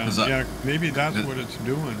RAM down. Yeah, maybe that's what it's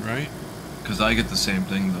doing, right? Because I get the same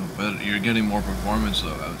thing though, but you're getting more performance though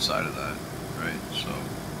outside of that, right? So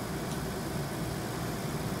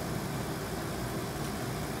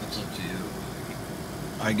it's up to you.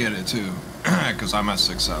 I get it too, because I'm at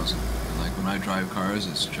 6,000. And like when I drive cars,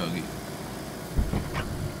 it's chuggy.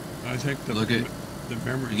 I think the Look at-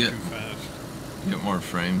 memory's you too fast. Get more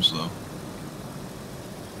frames though.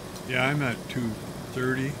 Yeah, I'm at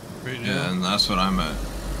 230 right now. Yeah, and that's what I'm at.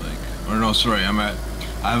 Like, or no, sorry, I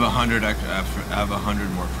have 100 extra. I have 100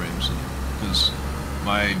 more frames because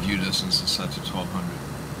my view distance is set to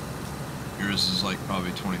 1200. Yours is like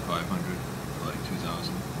probably 2500, like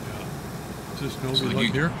 2000. Yeah. Is this no So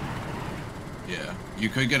like here? Yeah, you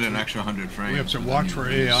could get an extra 100 frames. We have to watch for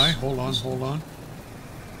AI. Hold on, hold on.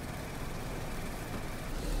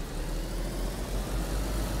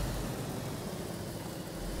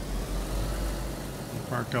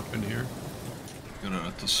 Park up in here. Got it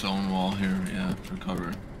at the stone wall here, yeah, for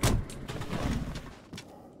cover.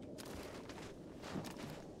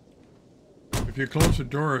 If you close the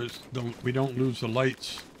doors, we don't lose the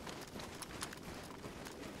lights.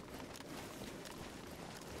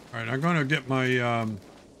 All right, I'm gonna get my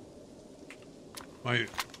my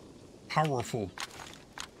powerful.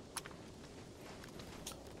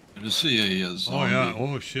 I just see a zombie. Oh yeah.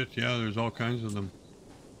 Oh shit. Yeah. There's all kinds of them.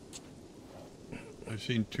 I've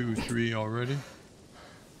seen 2, 3 already.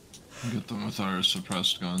 Get them with our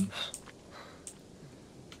suppressed guns.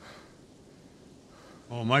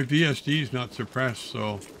 Oh, my VSD is not suppressed,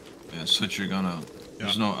 so. Yeah, switch your gun out. Yeah.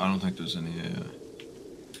 There's no. I don't think there's any.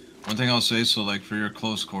 One thing I'll say, so like for your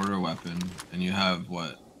close quarter weapon, and you have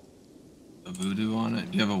what? A voodoo on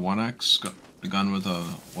it? Do you have a 1X? A gun with a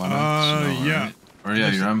 1X? No, yeah. Right? Or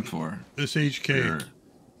yeah, your M4. This HK.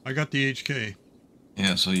 I got the HK.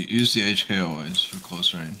 Yeah, so you use the HK always for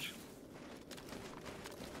close range.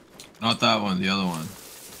 Not that one, the other one.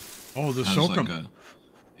 Oh, the Soakum. Like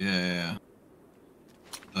yeah.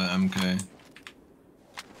 The MK.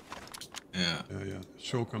 Yeah. Yeah.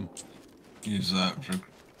 Soakum. Use that for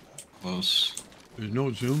close. There's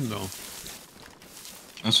no zoom though.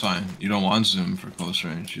 That's fine. You don't want zoom for close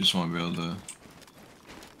range. You just want to be able to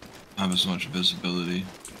have as much visibility.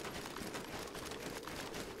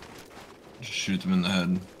 Just shoot them in the head.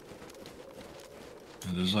 And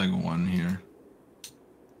there's like one here.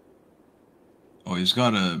 Oh, he's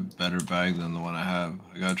got a better bag than the one I have.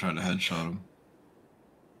 I gotta try to headshot him.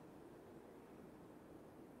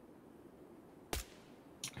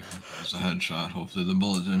 There's a headshot. Hopefully the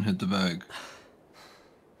bullet didn't hit the bag.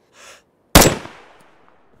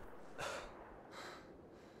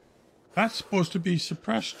 That's supposed to be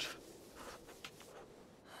suppressed.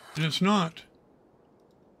 And it's not.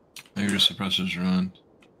 Maybe your suppressor's ruined.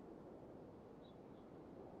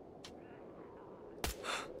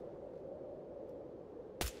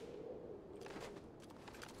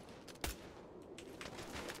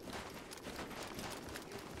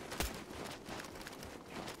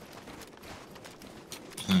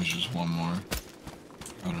 There's just one more.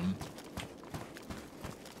 Got him.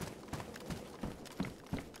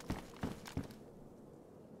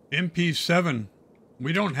 MP7.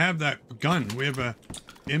 We don't have that gun. We have a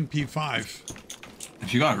MP5.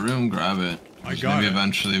 If you got room, grab it. I got maybe it.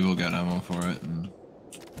 Eventually we'll get ammo for it and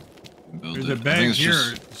build There's it. a bag here.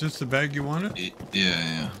 Is this the bag you wanted?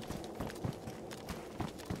 Yeah.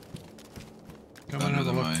 Come on, have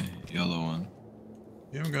a look. My yellow one.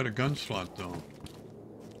 You haven't got a gun slot though.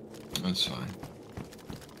 That's fine.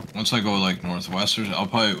 Once I go like northwest, I'll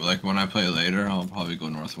probably like when I play later, I'll probably go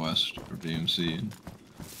northwest for BMC and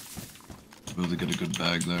be able to get a good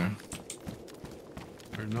bag there.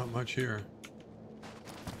 There's not much here.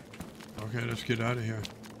 Okay, let's get out of here.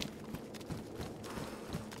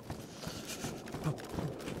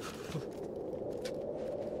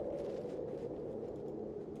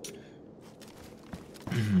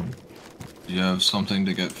 Do you have something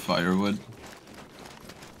to get firewood?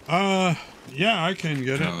 Yeah, I can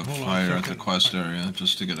get it. Have a Hold fire on at the quest area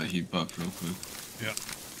just to get a heap up real quick. Yeah.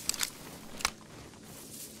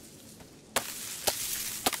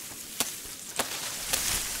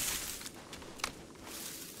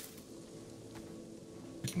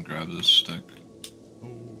 You can grab this stick. Oh.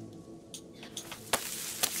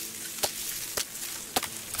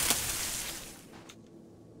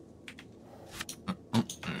 Oh,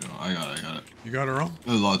 there you go. I got it. You got her all?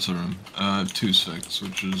 There's lots of room. 2-6,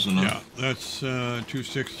 which is enough. Yeah, that's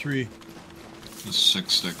 263. There's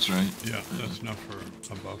 6 sticks, right? Yeah, that's enough for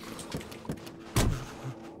a buff.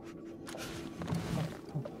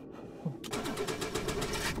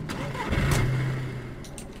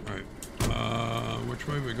 Alright, which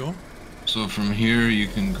way we go? So from here you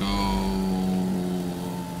can go...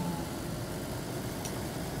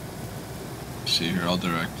 See here, I'll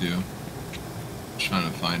direct you.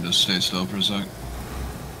 Trying to find us. Stay still for a sec.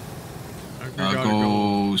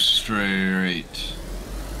 Go straight.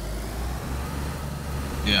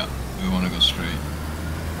 Yeah, we want to go straight.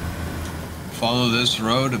 Follow this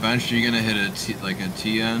road. Eventually, you're gonna hit a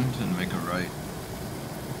T end and make a right.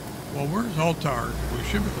 Well, where's Altar? We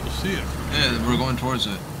should be able to see it. Yeah, we're going towards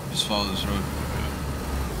it. Just follow this road.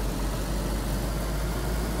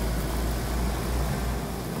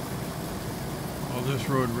 Oh, this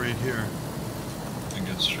road right here. I think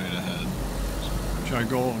it's straight ahead. Should I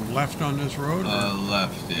go left on this road?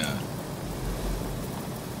 Left, yeah.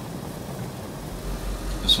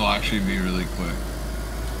 This will actually be really quick.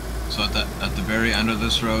 So at the very end of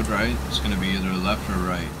this road, right, it's going to be either left or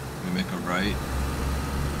right. We make a right,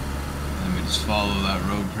 and we just follow that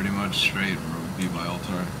road pretty much straight. Road B by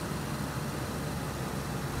Altar.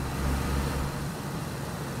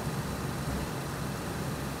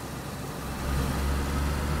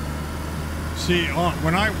 See,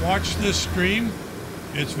 when I watch this stream,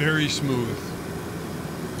 it's very smooth.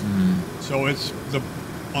 So it's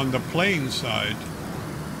on the plain side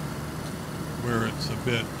where it's a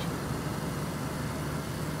bit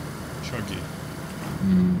chuggy.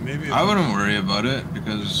 Maybe I wouldn't worry about it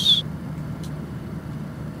because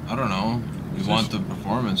I don't know. You want the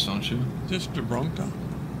performance, don't you? Is this the Bronca?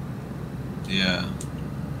 Yeah.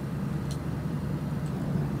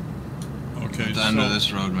 Okay. At the end of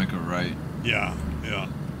this road, make a right. Yeah, yeah.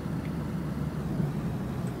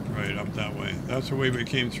 Right up that way. That's the way we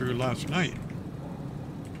came through last night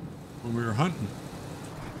when we were hunting.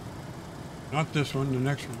 Not this one, the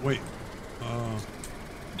next one. Wait.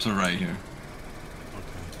 It's a right here.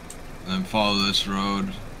 Okay. And then follow this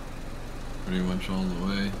road pretty much all the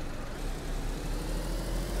way.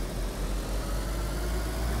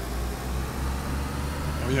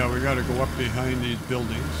 Oh yeah, we got to go up behind these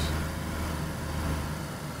buildings.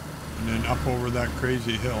 And then up over that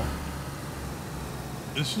crazy hill.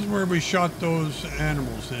 This is where we shot those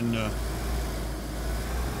animals and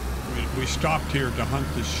we stopped here to hunt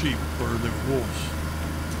the sheep for the wolves.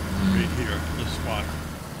 Right here, this spot.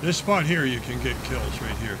 This spot here you can get kills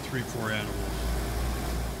right here, 3-4 animals.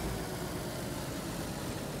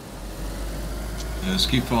 Yeah, just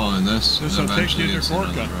keep following this. This will take you to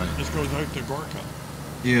Gorka. Right. This goes out to Gorka.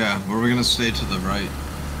 Yeah, where we're gonna stay to the right.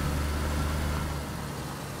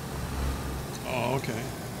 Oh, okay.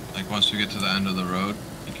 Like once we get to the end of the road,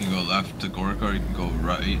 you can go left to Gorka or you can go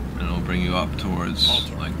right and it'll bring you up towards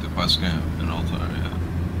Altar. like the quest camp and Altar, yeah.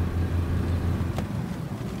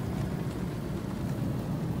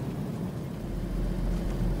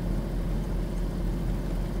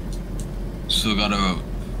 Still got about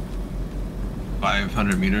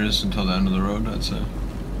 500 meters until the end of the road, I'd say.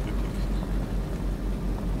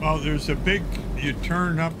 Well, there's a big, you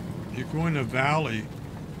turn up, you go in a valley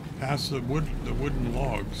past the wooden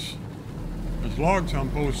logs. There's logs on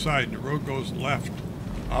both sides. The road goes left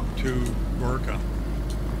up to Gorka.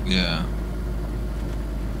 Yeah.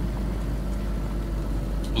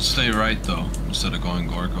 We'll stay right though, instead of going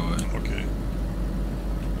Gorka way. Okay.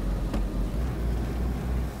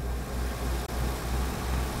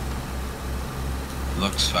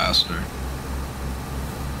 Looks faster.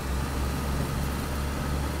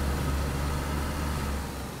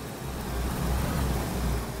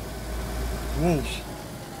 Wolves.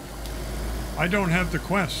 I don't have the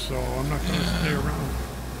quest, so I'm not going to stay around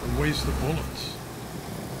and waste the bullets.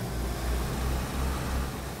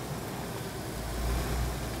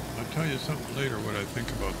 I'll tell you something later what I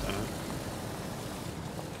think about that.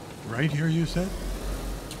 Right here, you said?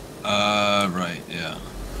 Right, yeah.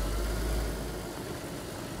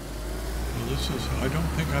 Well, this is, I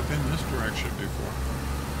don't think I've been this direction before.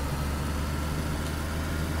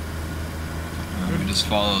 We just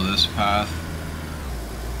follow this path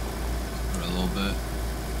for a little bit.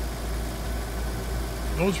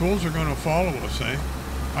 Those wolves are going to follow us, eh?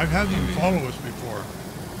 I've had them follow us before.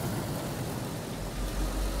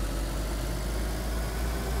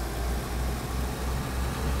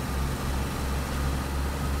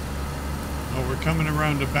 Oh, we're coming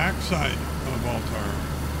around the backside of Altar.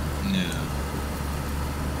 Yeah.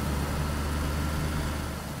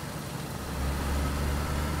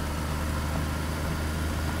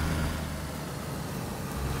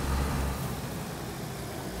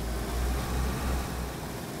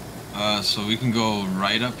 So we can go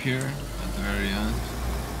right up here at the very end.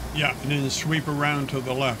 Yeah, and then sweep around to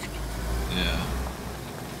the left. Yeah.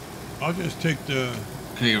 I'll just take the...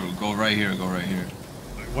 Okay, go right here, go right here.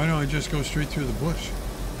 Why don't I just go straight through the bush?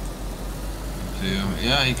 Do you?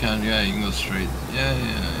 Yeah, you can. Yeah, you can go straight. Yeah. You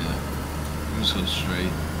can just go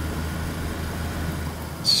straight.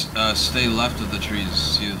 Stay left of the trees.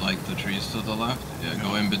 See, like, the trees to the left? Yeah,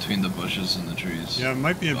 go in between the bushes and the trees. Yeah, it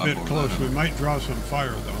might be a bit close. We might draw some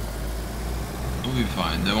fire, though. We'll be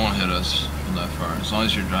fine. They won't hit us from that far. As long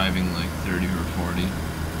as you're driving, like, 30 or 40.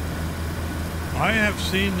 I have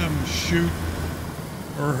seen them shoot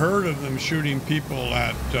or heard of them shooting people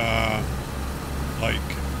at like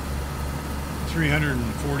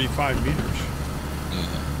 345 meters. Yeah.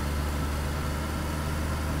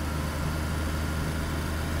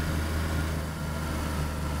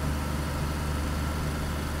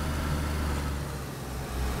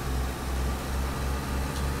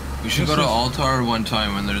 We should go to Altar one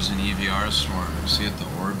time when there's an EVR storm and see if the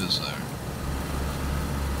orb is there.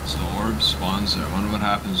 So the orb spawns there. I wonder what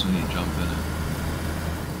happens when you jump in it.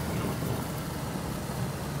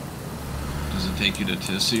 Does it take you to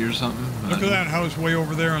Tissy or something? Look at that house way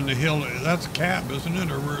over there on the hill. That's a cab, isn't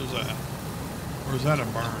it? Or where is that? Or is that a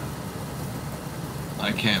barn?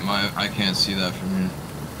 I can't see that from here.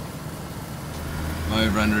 My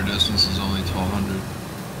render distance is only 1200.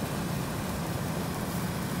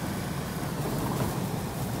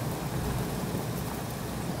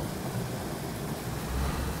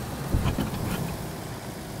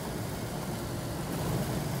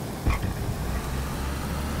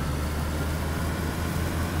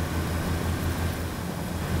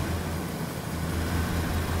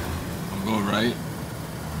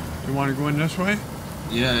 You want to go in this way?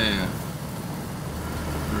 Yeah.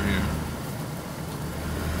 Through here.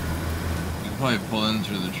 You can probably pull in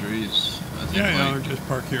through the trees. Yeah, just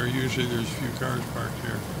park here. Usually there's a few cars parked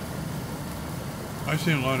here. I've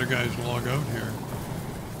seen a lot of guys log out here.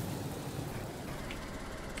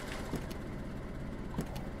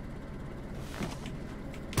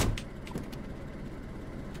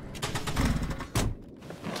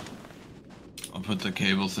 I'll put the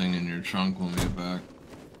cable thing in your trunk when we get back.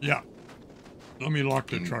 Yeah. Let me lock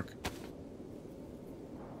the truck.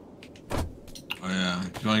 Oh yeah.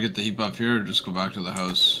 Do you want to get the heap up here or just go back to the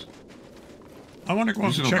house? I want to go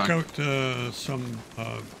and check out some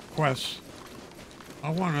quests. I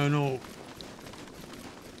want to know...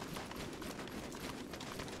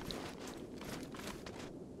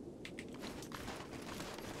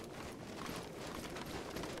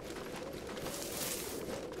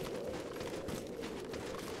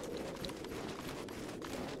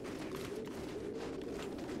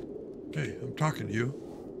 Hey, I'm talking to you.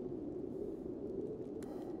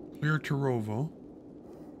 Clear to Rovo.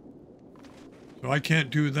 So I can't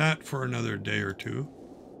do that for another day or two.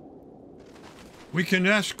 We can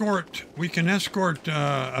escort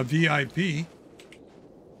a VIP.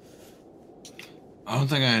 I don't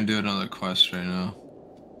think I can do another quest right now.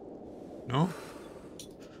 No?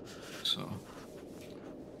 So.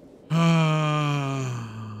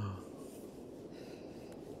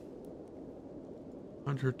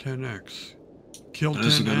 Hunter 10X. Kill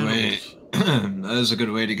 10 animals. That is a good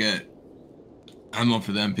way to get ammo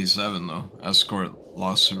for the MP7 though. Escort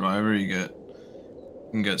Lost Survivor, you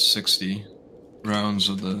can get 60 rounds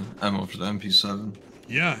of the ammo for the MP7.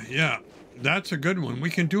 Yeah. That's a good one. We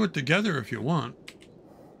can do it together if you want.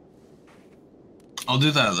 I'll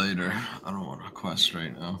do that later. I don't want a quest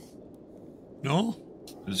right now. No?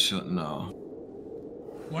 No.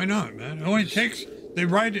 Why not, man? It only takes... They'll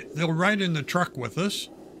ride in the truck with us.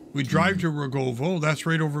 We drive to Rogovo. That's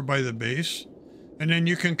right over by the base. And then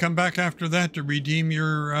you can come back after that to redeem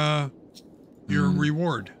your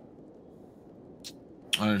reward.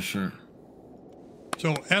 Sure.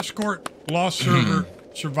 So, escort Lost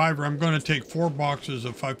Survivor. I'm going to take 4 boxes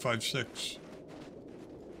of 5.56.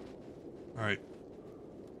 All right.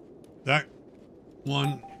 That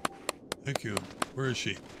one. Thank you. Where is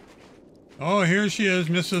she? Oh, here she is,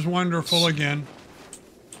 Mrs. Wonderful again.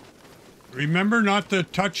 Remember not to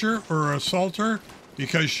touch her or assault her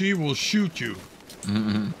because she will shoot you.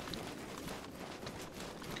 Come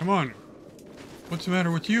on. What's the matter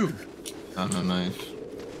with you? Found a knife.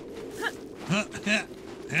 I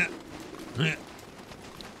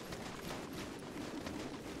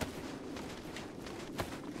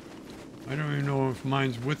don't even know if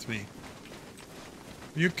mine's with me.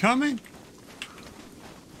 Are you coming?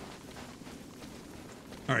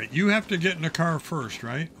 All right, you have to get in the car first,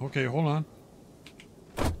 right? Okay, hold on.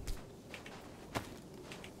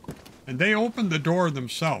 And they opened the door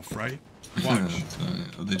themselves, right? Watch.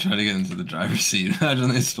 They try to get into the driver's seat.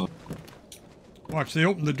 Imagine they still... Watch, they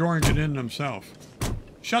open the door and get in themselves.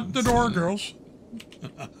 Shut the door, girls.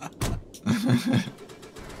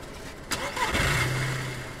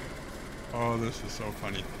 Oh, this is so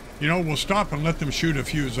funny. You know, we'll stop and let them shoot a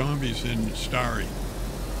few zombies in Starry.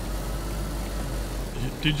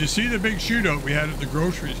 Did you see the big shootout we had at the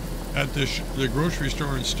grocery grocery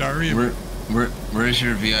store in Starry? Where's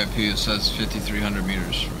your VIP? It says 5,300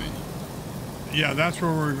 meters for me. Yeah, that's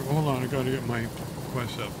where we're... Hold on, I got to get my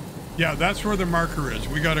quest up. Yeah, that's where the marker is.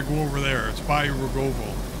 We got to go over there. It's by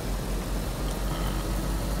Rogovo.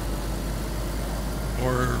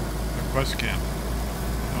 Or the quest camp.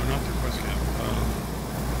 not the quest camp.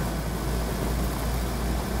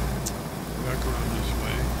 Back around this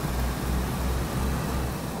way.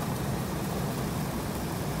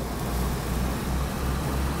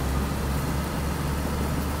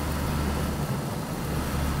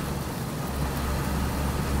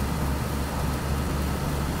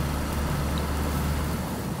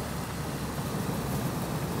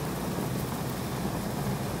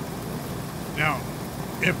 Now,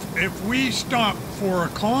 if we stop for a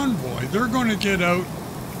convoy, they're going to get out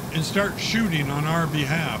and start shooting on our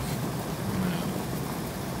behalf.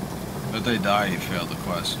 Yeah. If they die, you fail the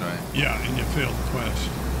quest, right? Yeah, and you fail the quest.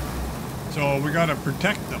 So we got to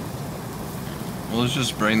protect them. Well, let's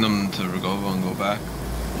just bring them to Rogova and go back.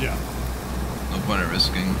 Yeah. No point in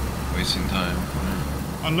risking, wasting time.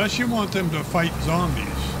 Unless you want them to fight zombies.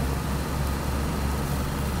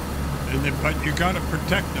 But you got to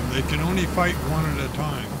protect them. They can only fight one at a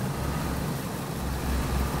time.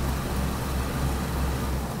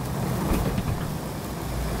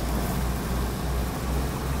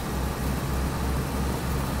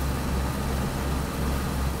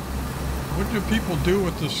 What do people do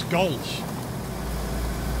with the skulls?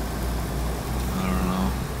 I don't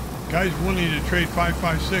know. Guys willing to trade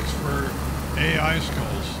 556 for AI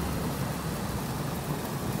skulls.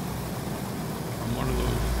 From one of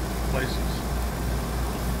those places.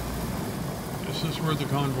 This is where the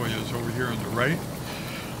convoy is, over here on the right.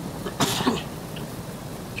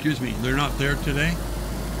 Excuse me, they're not there today?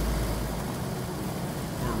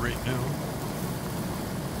 Or right now?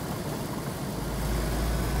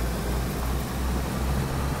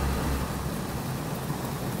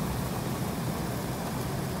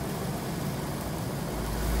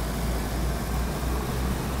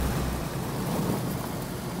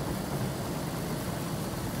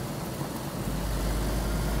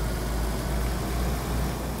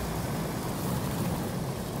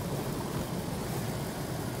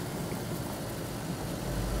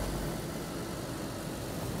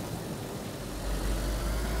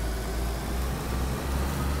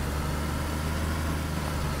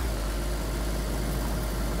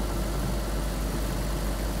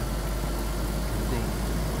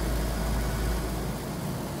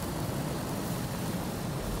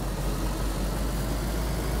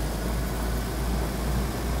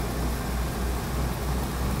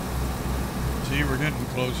 See, we're getting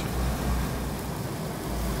closer.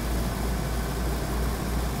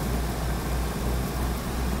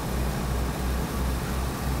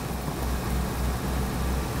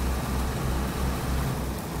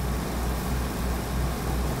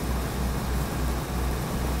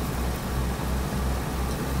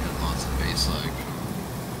 Got lots of base lag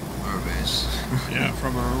from our base. Yeah,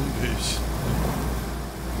 from our own base.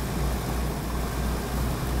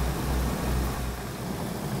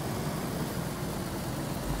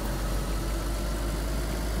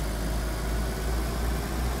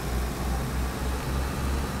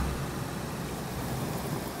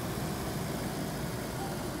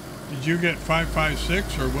 Did you get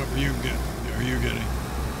 556 or what are you getting?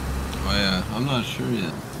 Oh yeah, I'm not sure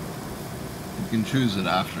yet. You can choose it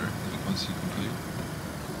after, like once you complete.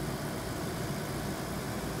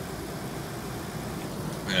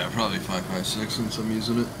 Yeah, probably 556 since I'm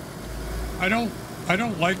using it. I don't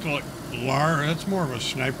like the LAR. That's more of a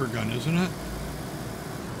sniper gun, isn't it?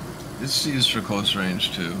 It's used for close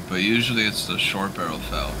range too, but usually it's the short barrel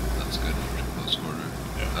foul that's good for close quarter.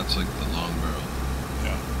 Yeah. That's like the long barrel.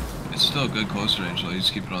 Yeah. It's still good close range though, you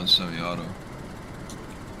just keep it on semi-auto.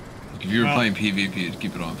 Like if you were playing PvP, you'd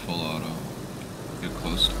keep it on full auto. Get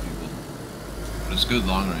close to people. But it's good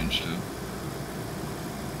long range too.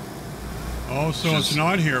 Oh, so it's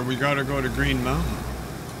not here. We got to go to Green Mountain.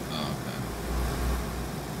 Oh,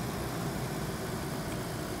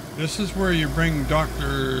 okay. This is where you bring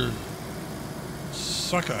Dr.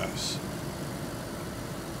 Suckass.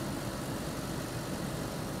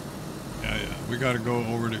 Yeah. We got to go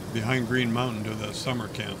over to behind Green Mountain to the summer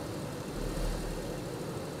camp.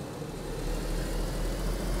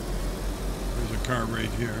 There's a car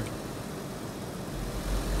right here.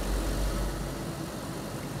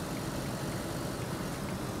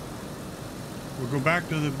 We'll go back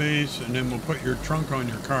to the base and then we'll put your trunk on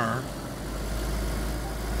your car.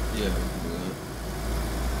 Yeah, we can do that.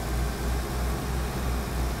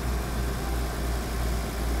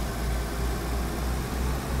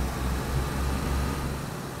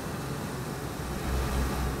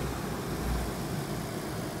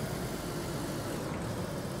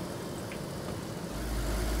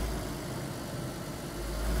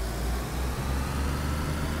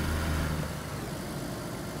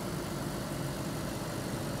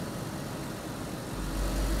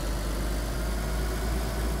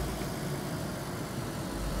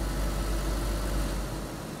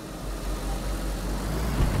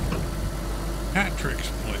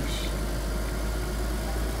 Tricks place.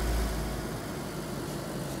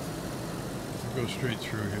 We'll go straight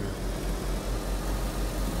through here.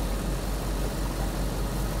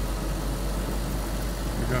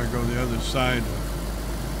 We gotta go the other side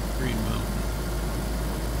of Green Mountain.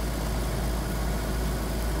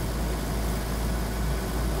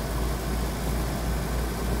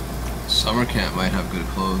 Summer camp might have good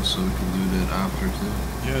clothes, so we can loot it after too.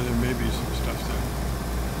 Yeah, there may be some stuff there.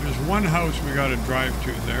 There's one house we got to drive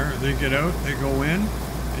to there. They get out, they go in,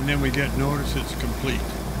 and then we get notice it's complete.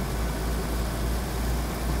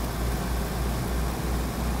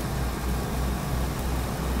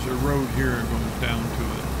 There's a road here that goes down to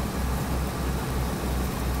it.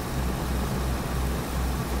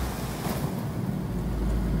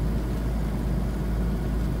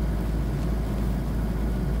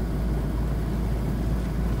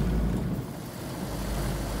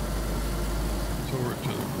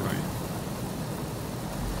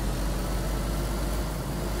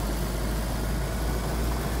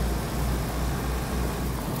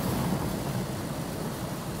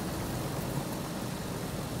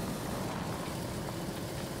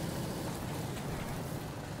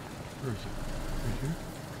 Where is it? Right here?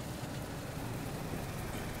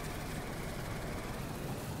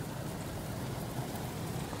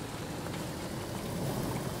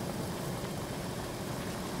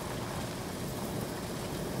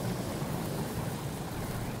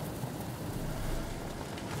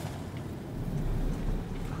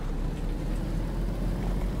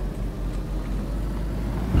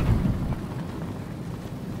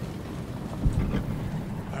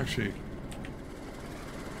 Actually,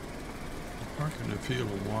 park in the field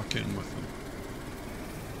and walk in with them.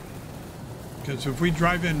 Because if we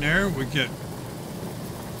drive in there, we get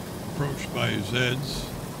approached by Zeds.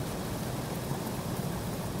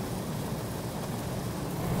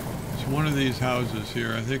 It's one of these houses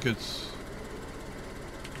here. I think it's...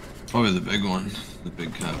 Probably the big one. The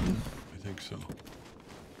big cabin. I think so.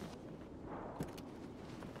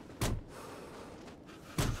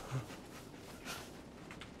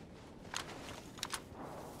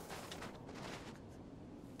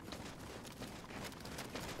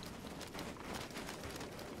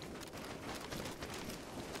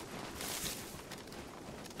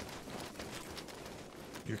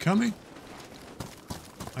 You coming?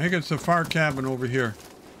 I think it's the far cabin over here.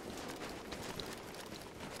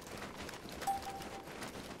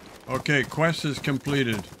 Okay, quest is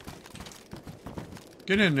completed.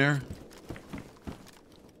 Get in there.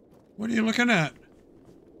 What are you looking at?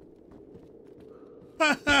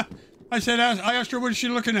 I said, I asked her what is she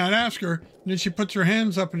looking at. Ask her. And then she puts her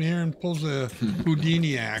hands up in the air and pulls a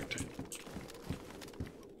Houdini act.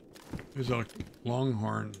 There's a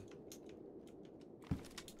longhorn.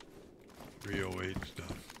 308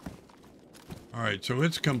 stuff. All right, so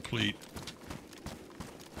it's complete.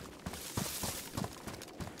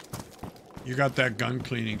 You got that gun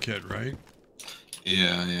cleaning kit, right?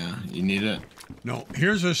 Yeah. You need it? No.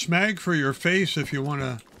 Here's a smag for your face if you want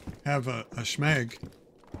to have a smag.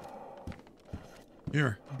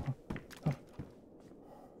 Here.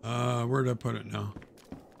 Where'd I put it now?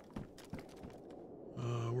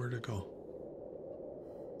 Where'd it go?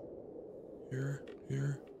 Here.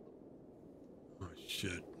 Oh,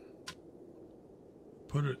 shit.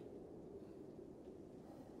 Put it.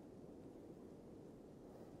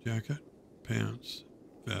 Jacket, pants,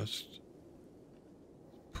 vest.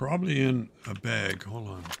 Probably in a bag. Hold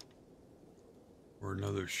on. Or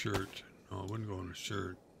another shirt. No, it wouldn't go in a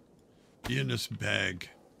shirt. Be in this bag.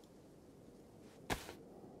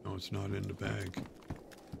 No, it's not in the bag.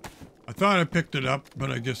 I thought I picked it up, but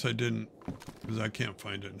I guess I didn't. Because I can't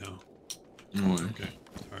find it now. No way. Okay.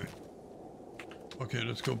 All right. Okay,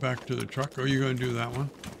 let's go back to the truck. Are you going to do that one?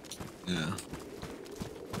 Yeah.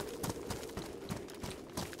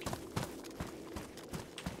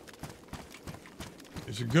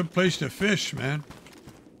 It's a good place to fish, man.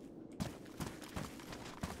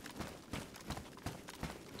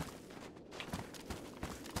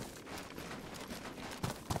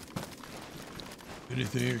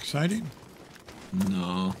 Anything exciting?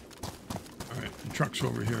 No. All right, the truck's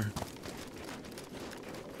over here.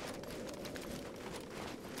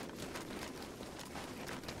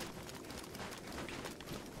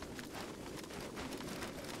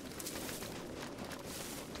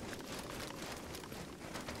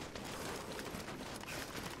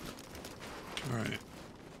 All right.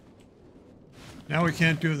 Now we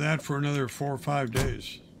can't do that for another 4 or 5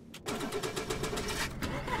 days.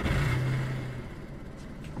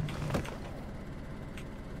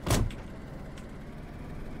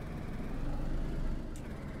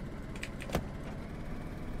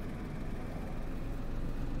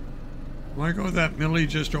 I go that Millie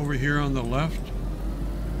just over here on the left?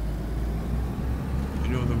 You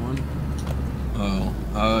know the one?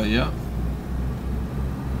 Oh, yeah.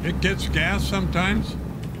 It gets gas sometimes,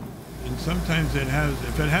 and sometimes it has,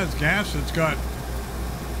 if it has gas, it's got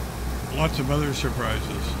lots of other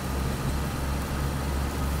surprises.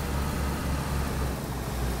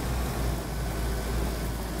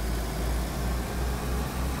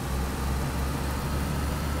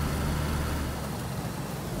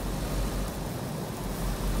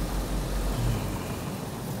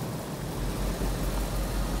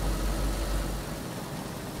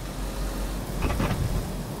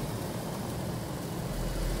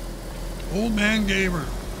 Old man gamer,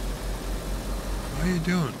 how you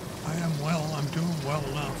doing? I am well. I'm doing well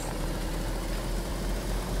enough.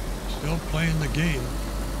 Still playing the game.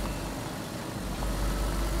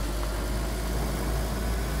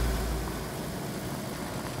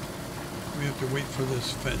 We have to wait for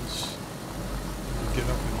this fence to get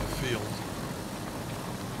up in the field.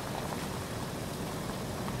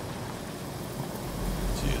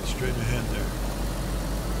 See it straight ahead there.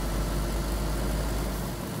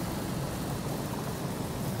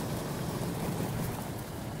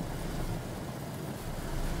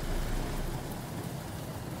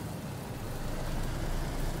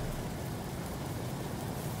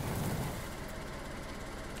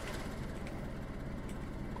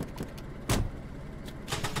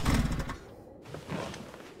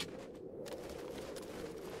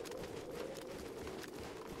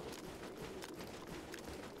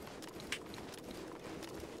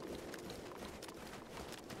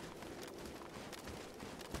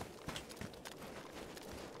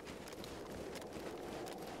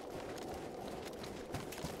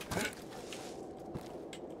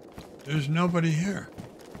 There's nobody here.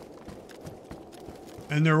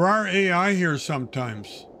 And there are AI here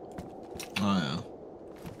sometimes. Oh, yeah.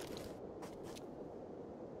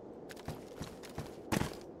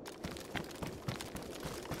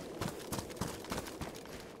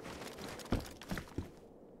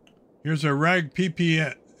 Here's a rag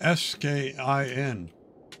PPSKIN.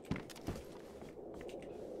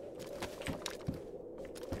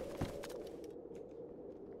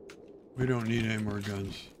 We don't need any more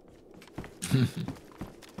guns. Fuck.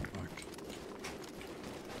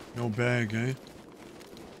 No bag, eh?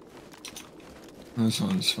 This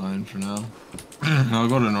one's fine for now. I'll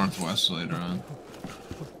go to Northwest later on.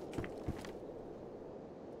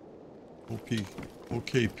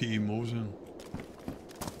 OKP Mosin.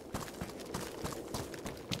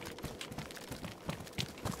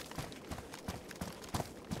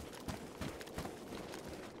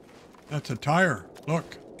 That's a tire.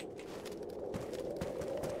 Look.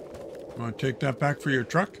 You want to take that back for your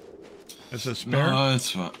truck? As a spare? No,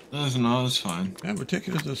 it's fine. No, it's fine. Yeah, we'll take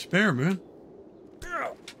it as a spare, man.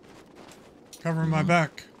 Cover my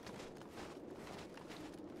back.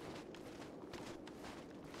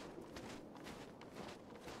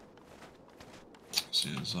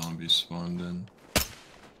 See a zombie spawned in.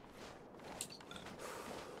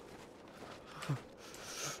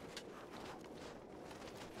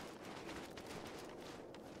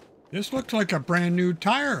 This looks like a brand new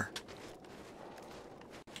tire.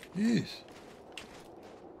 Jeez.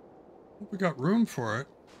 Hope we got room for it.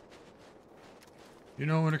 You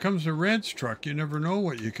know, when it comes to Red's truck, you never know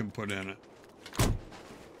what you can put in it.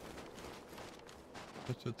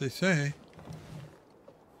 That's what they say.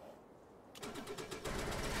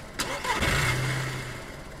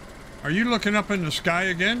 Are you looking up in the sky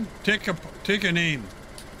again? Take an aim.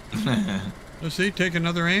 Let's see, take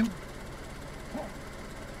another aim.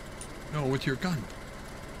 No, with your gun.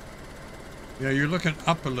 Yeah, you're looking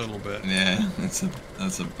up a little bit. Yeah, that's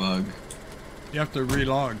a bug. You have to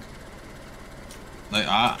relog.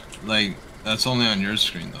 Like that's only on your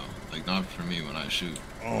screen though. Like not for me when I shoot.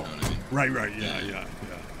 Oh, you know what I mean? right. Yeah.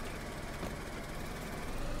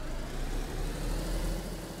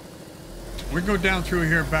 We go down through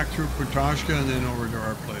here, back through Putashka, and then over to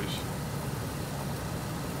our place.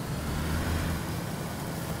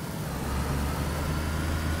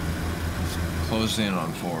 Closed in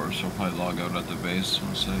on 4, so I'll probably log out at the base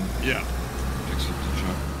once I fix up the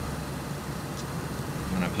truck.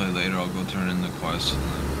 When I play later, I'll go turn in the quest and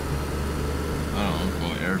then, I don't know,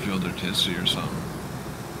 go airfield or Tissy or something.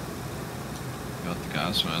 Got the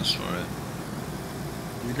gas mask for it.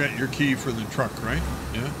 You got your key for the truck, right?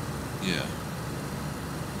 Yeah? Yeah.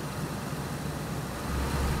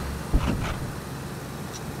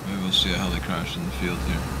 Maybe we'll see a heli crash in the field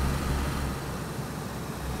here.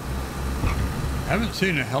 Haven't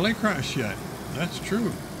seen a heli crash yet. That's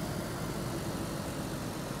true.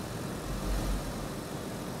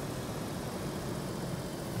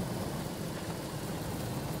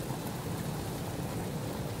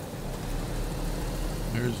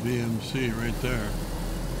 There's VMC right there.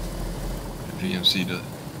 VMC does.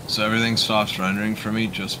 So everything stops rendering for me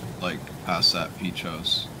just like past that peach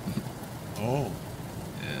house. Oh.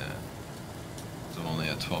 Yeah. So I'm only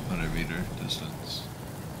at 1,200 meter distance.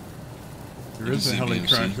 There is a heli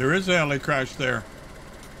crash. There is a heli crash there.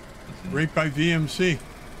 Right by VMC.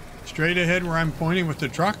 Straight ahead where I'm pointing with the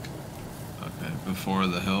truck. Okay, before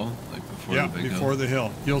the hill? Like before the big hill? Yeah, before the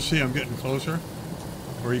hill. You'll see I'm getting closer.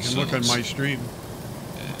 Or you can look on my stream.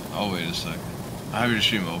 Yeah, I'll wait a second. I have your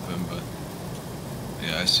stream open, but...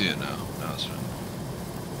 Yeah, I see it now. Now it's running.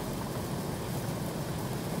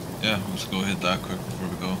 Yeah, let's go hit that quick before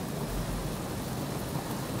we go.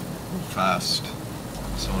 Fast.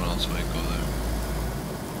 Someone else might go there.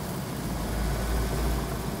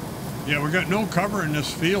 Yeah, we got no cover in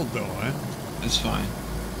this field though, eh? It's fine.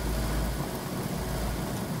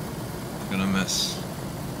 Gonna miss.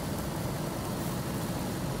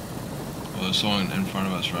 Well, there's someone in front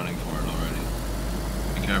of us running for it already.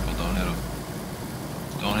 Be careful, don't hit him.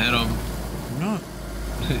 Don't hit him. I'm not.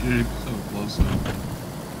 You're so close to him.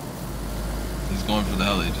 He's going for the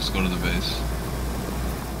heli. Just go to the base.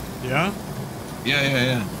 Yeah?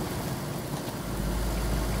 Yeah.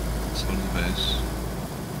 Let's go to the base.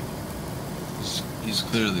 He's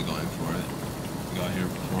clearly going for it. He got here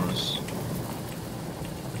before us.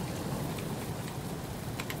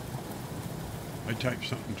 I typed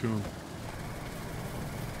something to him.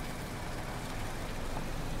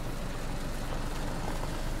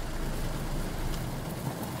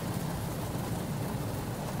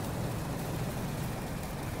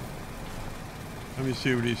 Let me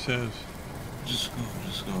see what he says. Just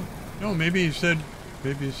go. No, maybe he said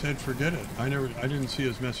forget it. I didn't see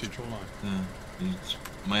his message. Hold on. Yeah, he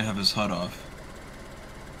might have his HUD off.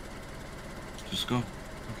 Just go.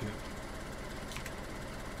 Okay.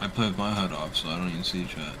 I play with my HUD off, so I don't even see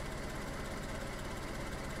chat.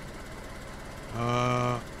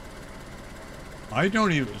 I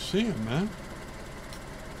don't even see him, man.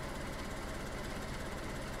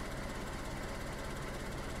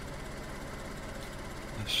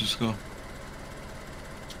 Let's just go.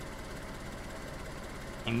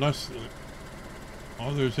 Unless...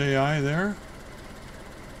 oh, there's AI there?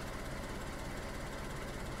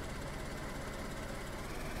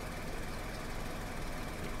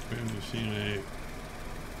 We haven't seen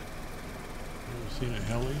a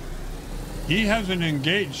heli. He hasn't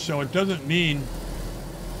engaged, so it doesn't mean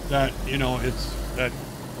that, you know, it's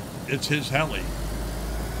his heli.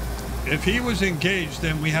 If he was engaged,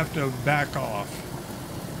 then we have to back off.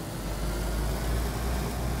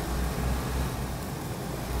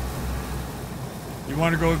 You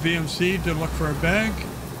want to go with VMC to look for a bag?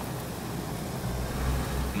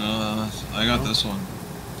 No, I got this one.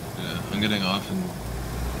 Yeah, I'm getting off and...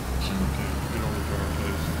 Okay, get over to our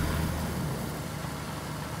place.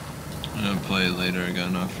 I'm gonna play later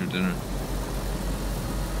again after dinner.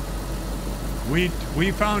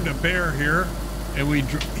 We found a bear here, and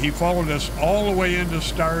he followed us all the way into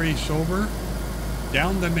Starry Sober,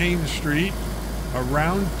 down the main street,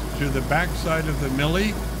 around to the backside of the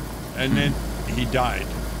Millie, and then he died.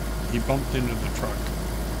 He bumped into the truck.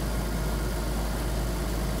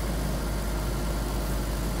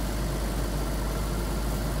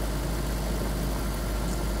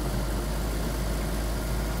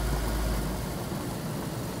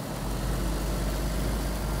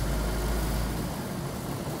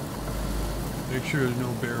 Make sure there's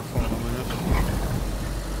no bear following us.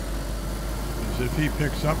 Because if he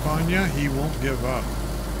picks up on you, he won't give up.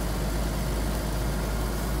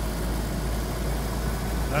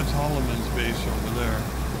 That's Holloman's base over there.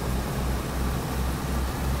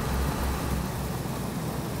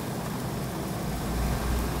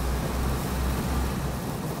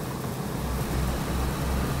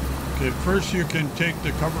 Okay, first you can take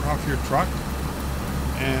the cover off your truck,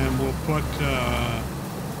 and we'll put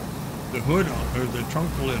the hood on, or the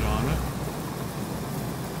trunk lid on it.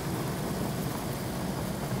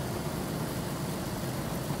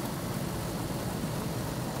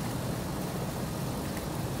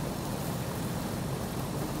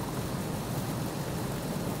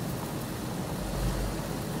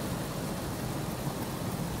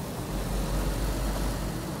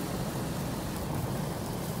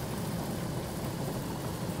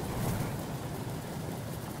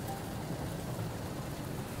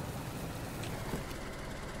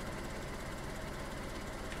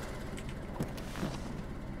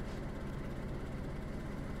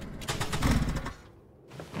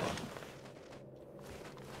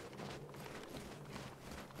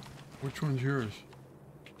 Which one's yours?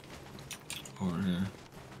 Over here.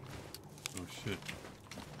 Oh shit.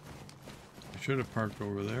 I should have parked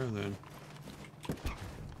over there then.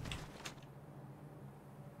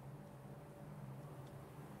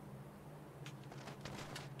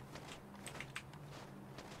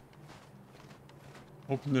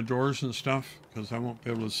 Open the doors and stuff, because I won't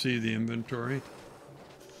be able to see the inventory.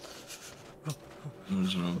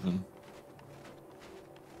 Doors are open.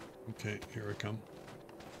 Okay, here I come.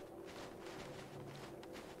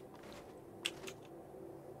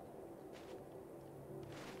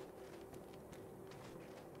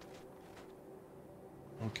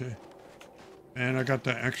 Okay. And I got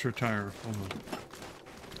the extra tire. Hold on.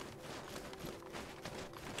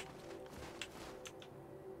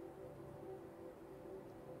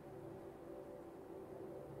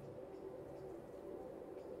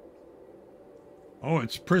 Oh,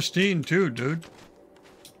 it's pristine too, dude.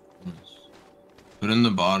 Put in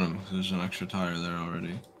the bottom, because there's an extra tire there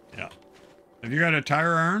already. Yeah. Have you got a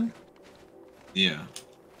tire iron? Yeah.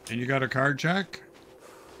 And you got a car jack?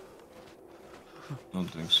 Don't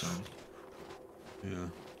think so. Yeah.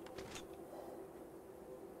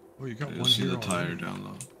 Oh, you got You'll one see here the tire already. down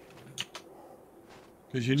low.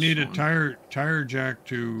 Because you need a tire jack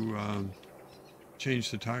to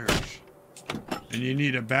change the tires. And you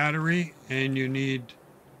need a battery, and you need...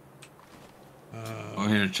 oh,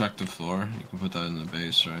 here, check the floor. You can put that in the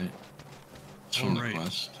base, right? It's from the right.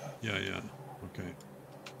 quest. Yeah, yeah. Okay.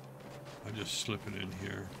 I'll just slip it in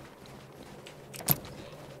here.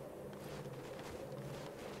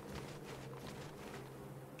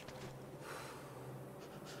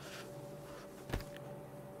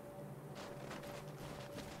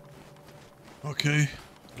 Okay.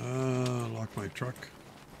 Lock my truck.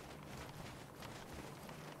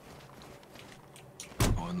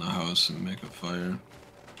 Go in the house and make a fire.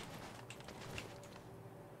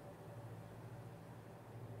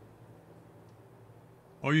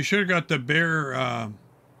 Oh, you should have got the bear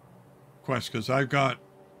quest, because I've got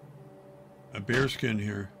a bear skin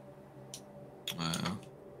here. Yeah.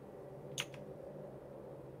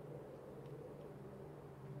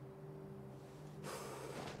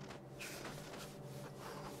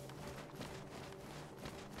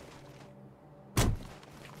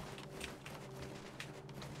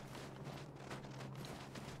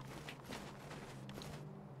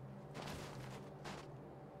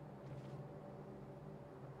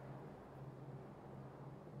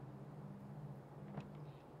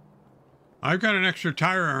 I've got an extra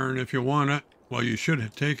tire iron if you want it. Well, you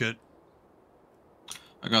should take it.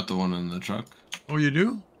 I got the one in the truck. Oh, you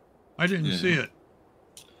do? I didn't see it.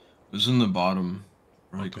 It was in the bottom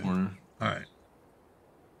right corner. All right.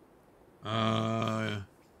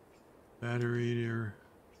 Battery here.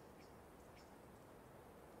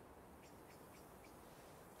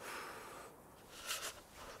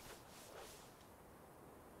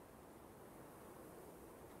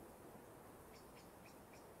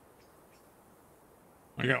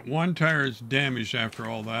 I got one tire is damaged after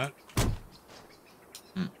all that.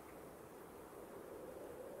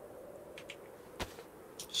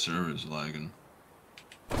 Server's lagging.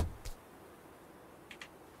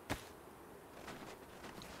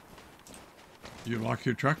 You lock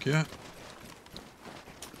your truck yet?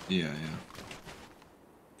 Yeah.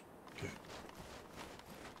 Okay.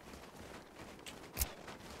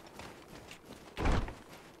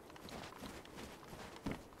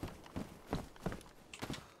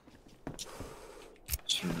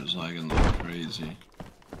 Server's lagging like crazy.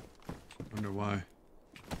 Wonder why.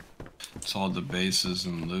 It's all the bases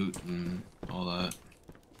and loot and all that.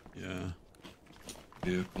 Yeah.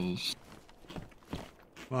 Vehicles.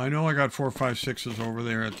 Well, I know I got 4, 5, 6s over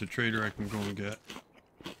there at the trader I can go and get.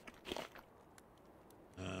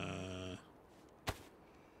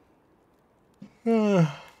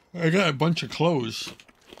 I got a bunch of clothes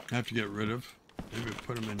I have to get rid of. Maybe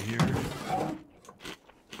put them in here.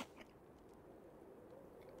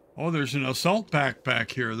 Oh, there's an assault pack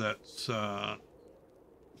back here that's, oh,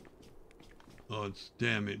 it's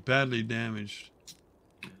damaged, badly damaged.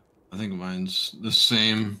 I think mine's the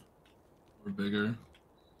same or bigger.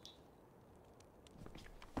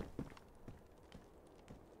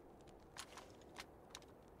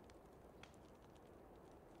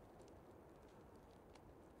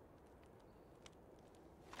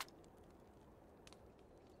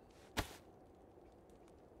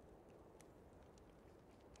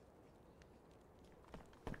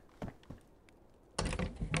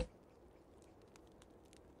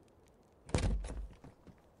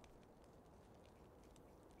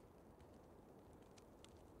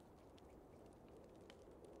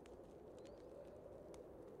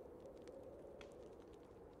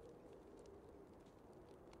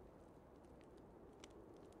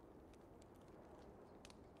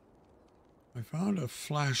 I found a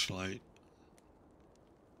flashlight.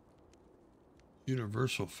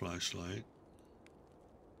 Universal flashlight.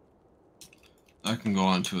 I can go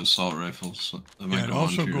on to assault rifles. So Yeah, it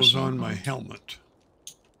also goes on my helmet.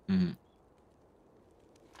 Mm-hmm.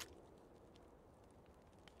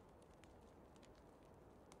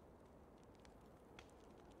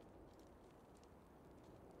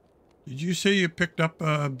 Did you say you picked up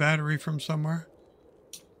a battery from somewhere?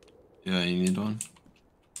 Yeah, you need one?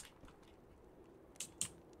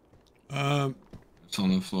 It's on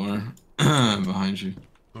the floor behind you.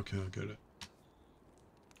 Okay, I'll get it.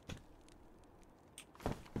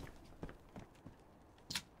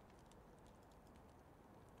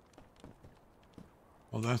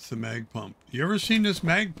 Oh, that's the mag pump. You ever seen this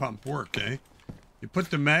mag pump work, eh? You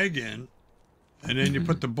put the mag in, and then you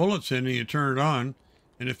put the bullets in and you turn it on,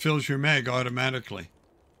 and it fills your mag automatically.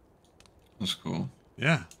 That's cool.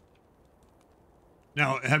 Yeah.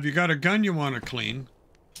 Now, have you got a gun you want to clean?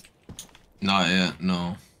 Not yet,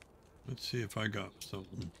 no. Let's see if I got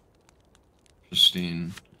something.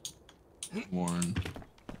 Pristine. Worn.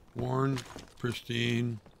 Worn,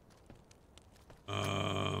 pristine.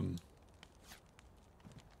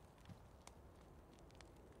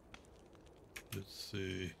 Let's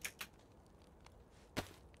see.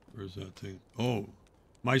 Where's that thing? Oh,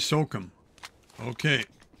 my Soakum. Okay.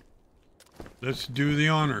 Let's do the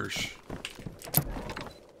honors.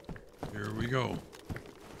 Here we go.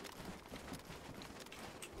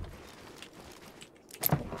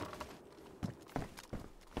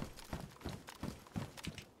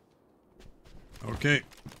 Okay.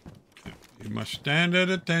 You must stand at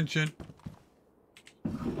attention.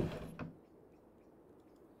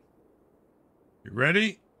 You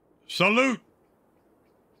ready? Salute!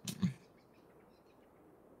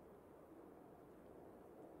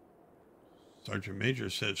 Sergeant Major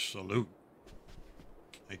says salute.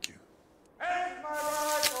 Thank you. This is my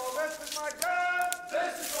rifle, this is my gun.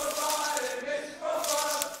 This is for fighting, this is for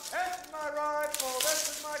fun. This is my rifle, this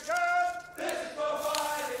is my gun. This is for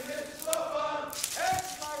fighting, this is for fun. This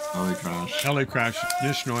is my rifle. Heli crash. Heli crash.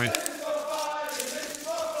 Nishnoy. This is for fighting, this is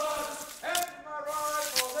for fun. This is my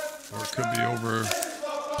rifle, this is Or my it could be over.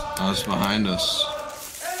 That's behind us.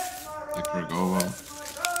 Like Ragovo.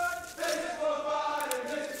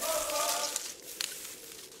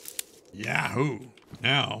 Yahoo!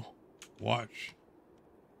 Now, watch.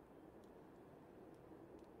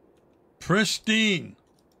 Pristine!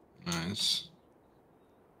 Nice.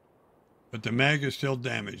 But the mag is still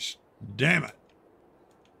damaged. Damn it!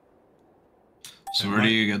 So And where do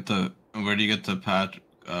you get the patch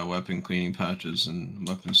weapon cleaning patches and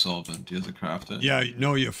weapon solvent? Do you have to craft it? Yeah,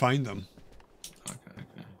 no, you find them. Okay.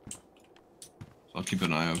 So I'll keep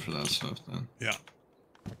an eye out for that stuff then. Yeah.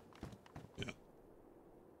 Yeah.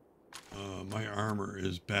 My armor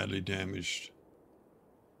is badly damaged.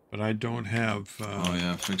 But I don't have... oh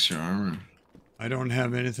yeah, fix your armor. I don't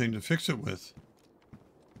have anything to fix it with.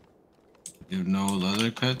 You have no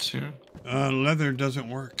leather kits here? Leather doesn't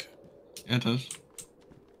work. Yeah, it does.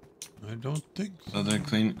 I don't think so.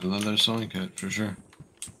 Leather sewing kit for sure.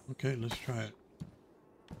 Okay, let's try it.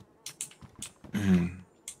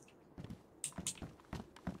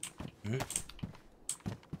 Okay.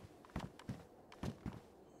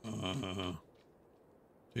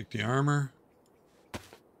 Take the armor.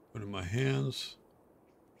 Put it in my hands.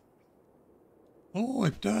 Oh,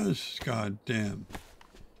 it does. God damn.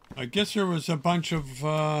 I guess there was a bunch of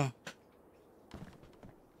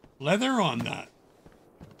leather on that.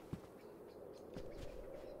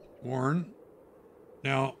 Worn.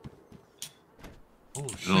 Now. Oh,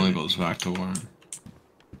 It shit. only goes back to Warren.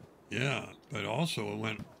 Yeah, but also it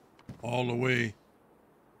went all the way.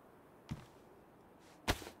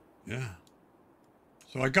 Yeah.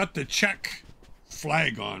 So I got the Czech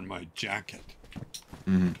flag on my jacket.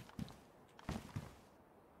 Mm-hmm.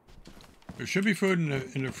 There should be food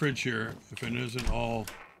in the fridge here if it isn't all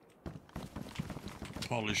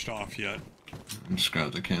polished off yet. Just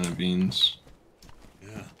grab the can of beans.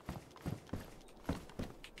 Yeah.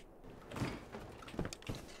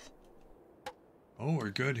 Oh, we're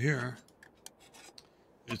good here.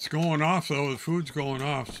 It's going off though. The food's going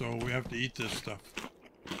off, so we have to eat this stuff.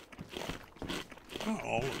 Not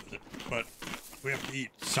all of it, but we have to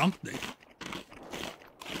eat something.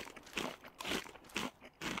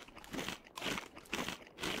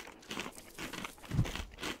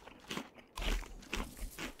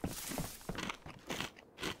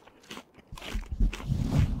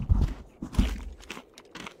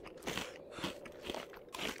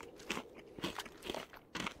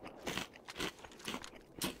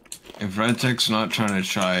 If Red-Tic's not trying to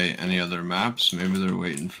try any other maps, maybe they're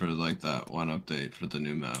waiting for like that one update for the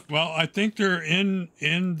new map. Well, I think they're in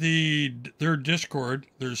their Discord.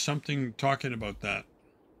 There's something talking about that.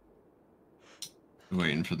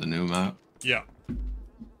 Waiting for the new map. Yeah.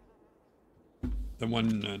 The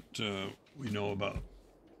one that we know about.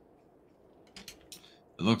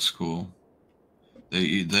 It looks cool.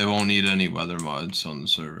 They won't need any weather mods on the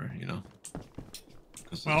server, you know.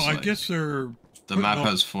 Well, I guess they're... The map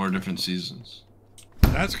has 4 different seasons.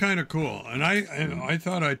 That's kind of cool. And I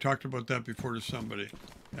thought I talked about that before to somebody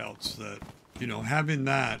else, that, you know, having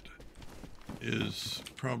that is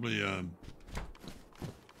probably, you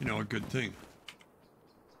know, a good thing.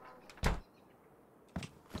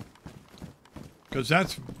 Because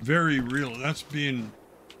that's very real.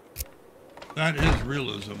 That is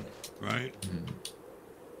realism, right? Mm-hmm.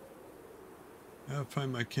 I gotta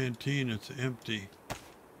find my canteen. It's empty.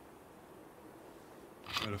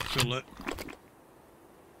 Gotta fill it.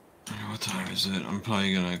 What time is it? I'm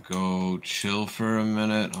probably gonna go chill for a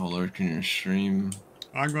minute. I'll lurk in your stream.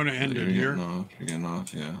 I'm gonna end it here. You're getting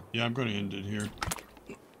off, yeah. Yeah, I'm gonna end it here.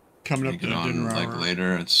 Coming up to the dinner hour. Like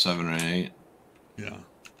later at 7 or 8. Yeah.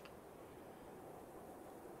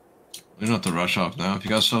 We don't have to rush off now. If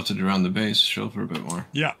you got stuff to do around the base, chill for a bit more.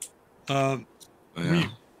 Yeah. Yeah.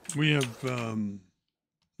 We have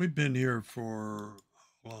we've been here for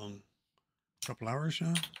a couple hours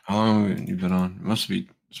now. How long have you been on?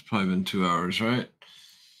 It's probably been 2 hours, right?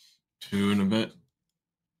 2 and a bit.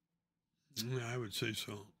 Yeah, I would say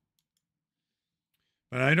so.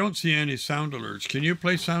 But I don't see any sound alerts. Can you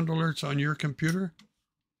play sound alerts on your computer?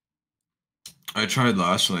 I tried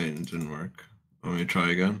last night and it didn't work. Want me to try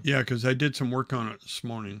again? Yeah, because I did some work on it this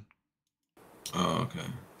morning. Oh, okay.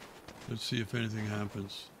 Let's see if anything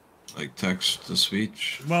happens. Like text to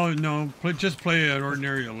speech? Well, no, just play an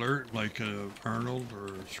ordinary alert like Arnold or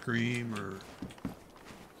Scream, or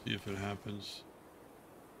see if it happens.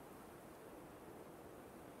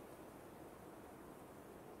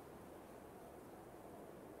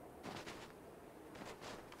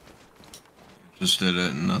 Just did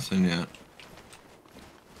it and nothing yet.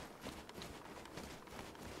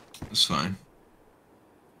 It's fine.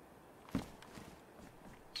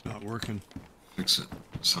 It's not working. Fix it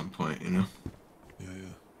at some point, you know? Yeah.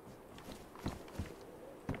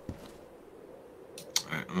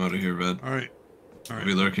 Alright, I'm out of here, Red. All right. I'll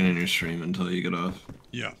be lurking in your stream until you get off.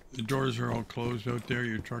 Yeah, the doors are all closed out there.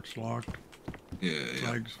 Your truck's locked. Yeah.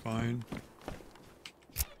 Flag's fine.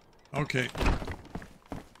 Okay.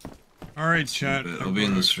 All right, chat. I'll be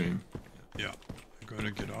in the stream. Yeah, I'm going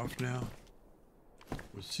to get off now.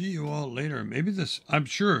 We'll see you all later. Maybe I'm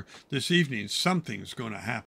sure this evening something's going to happen.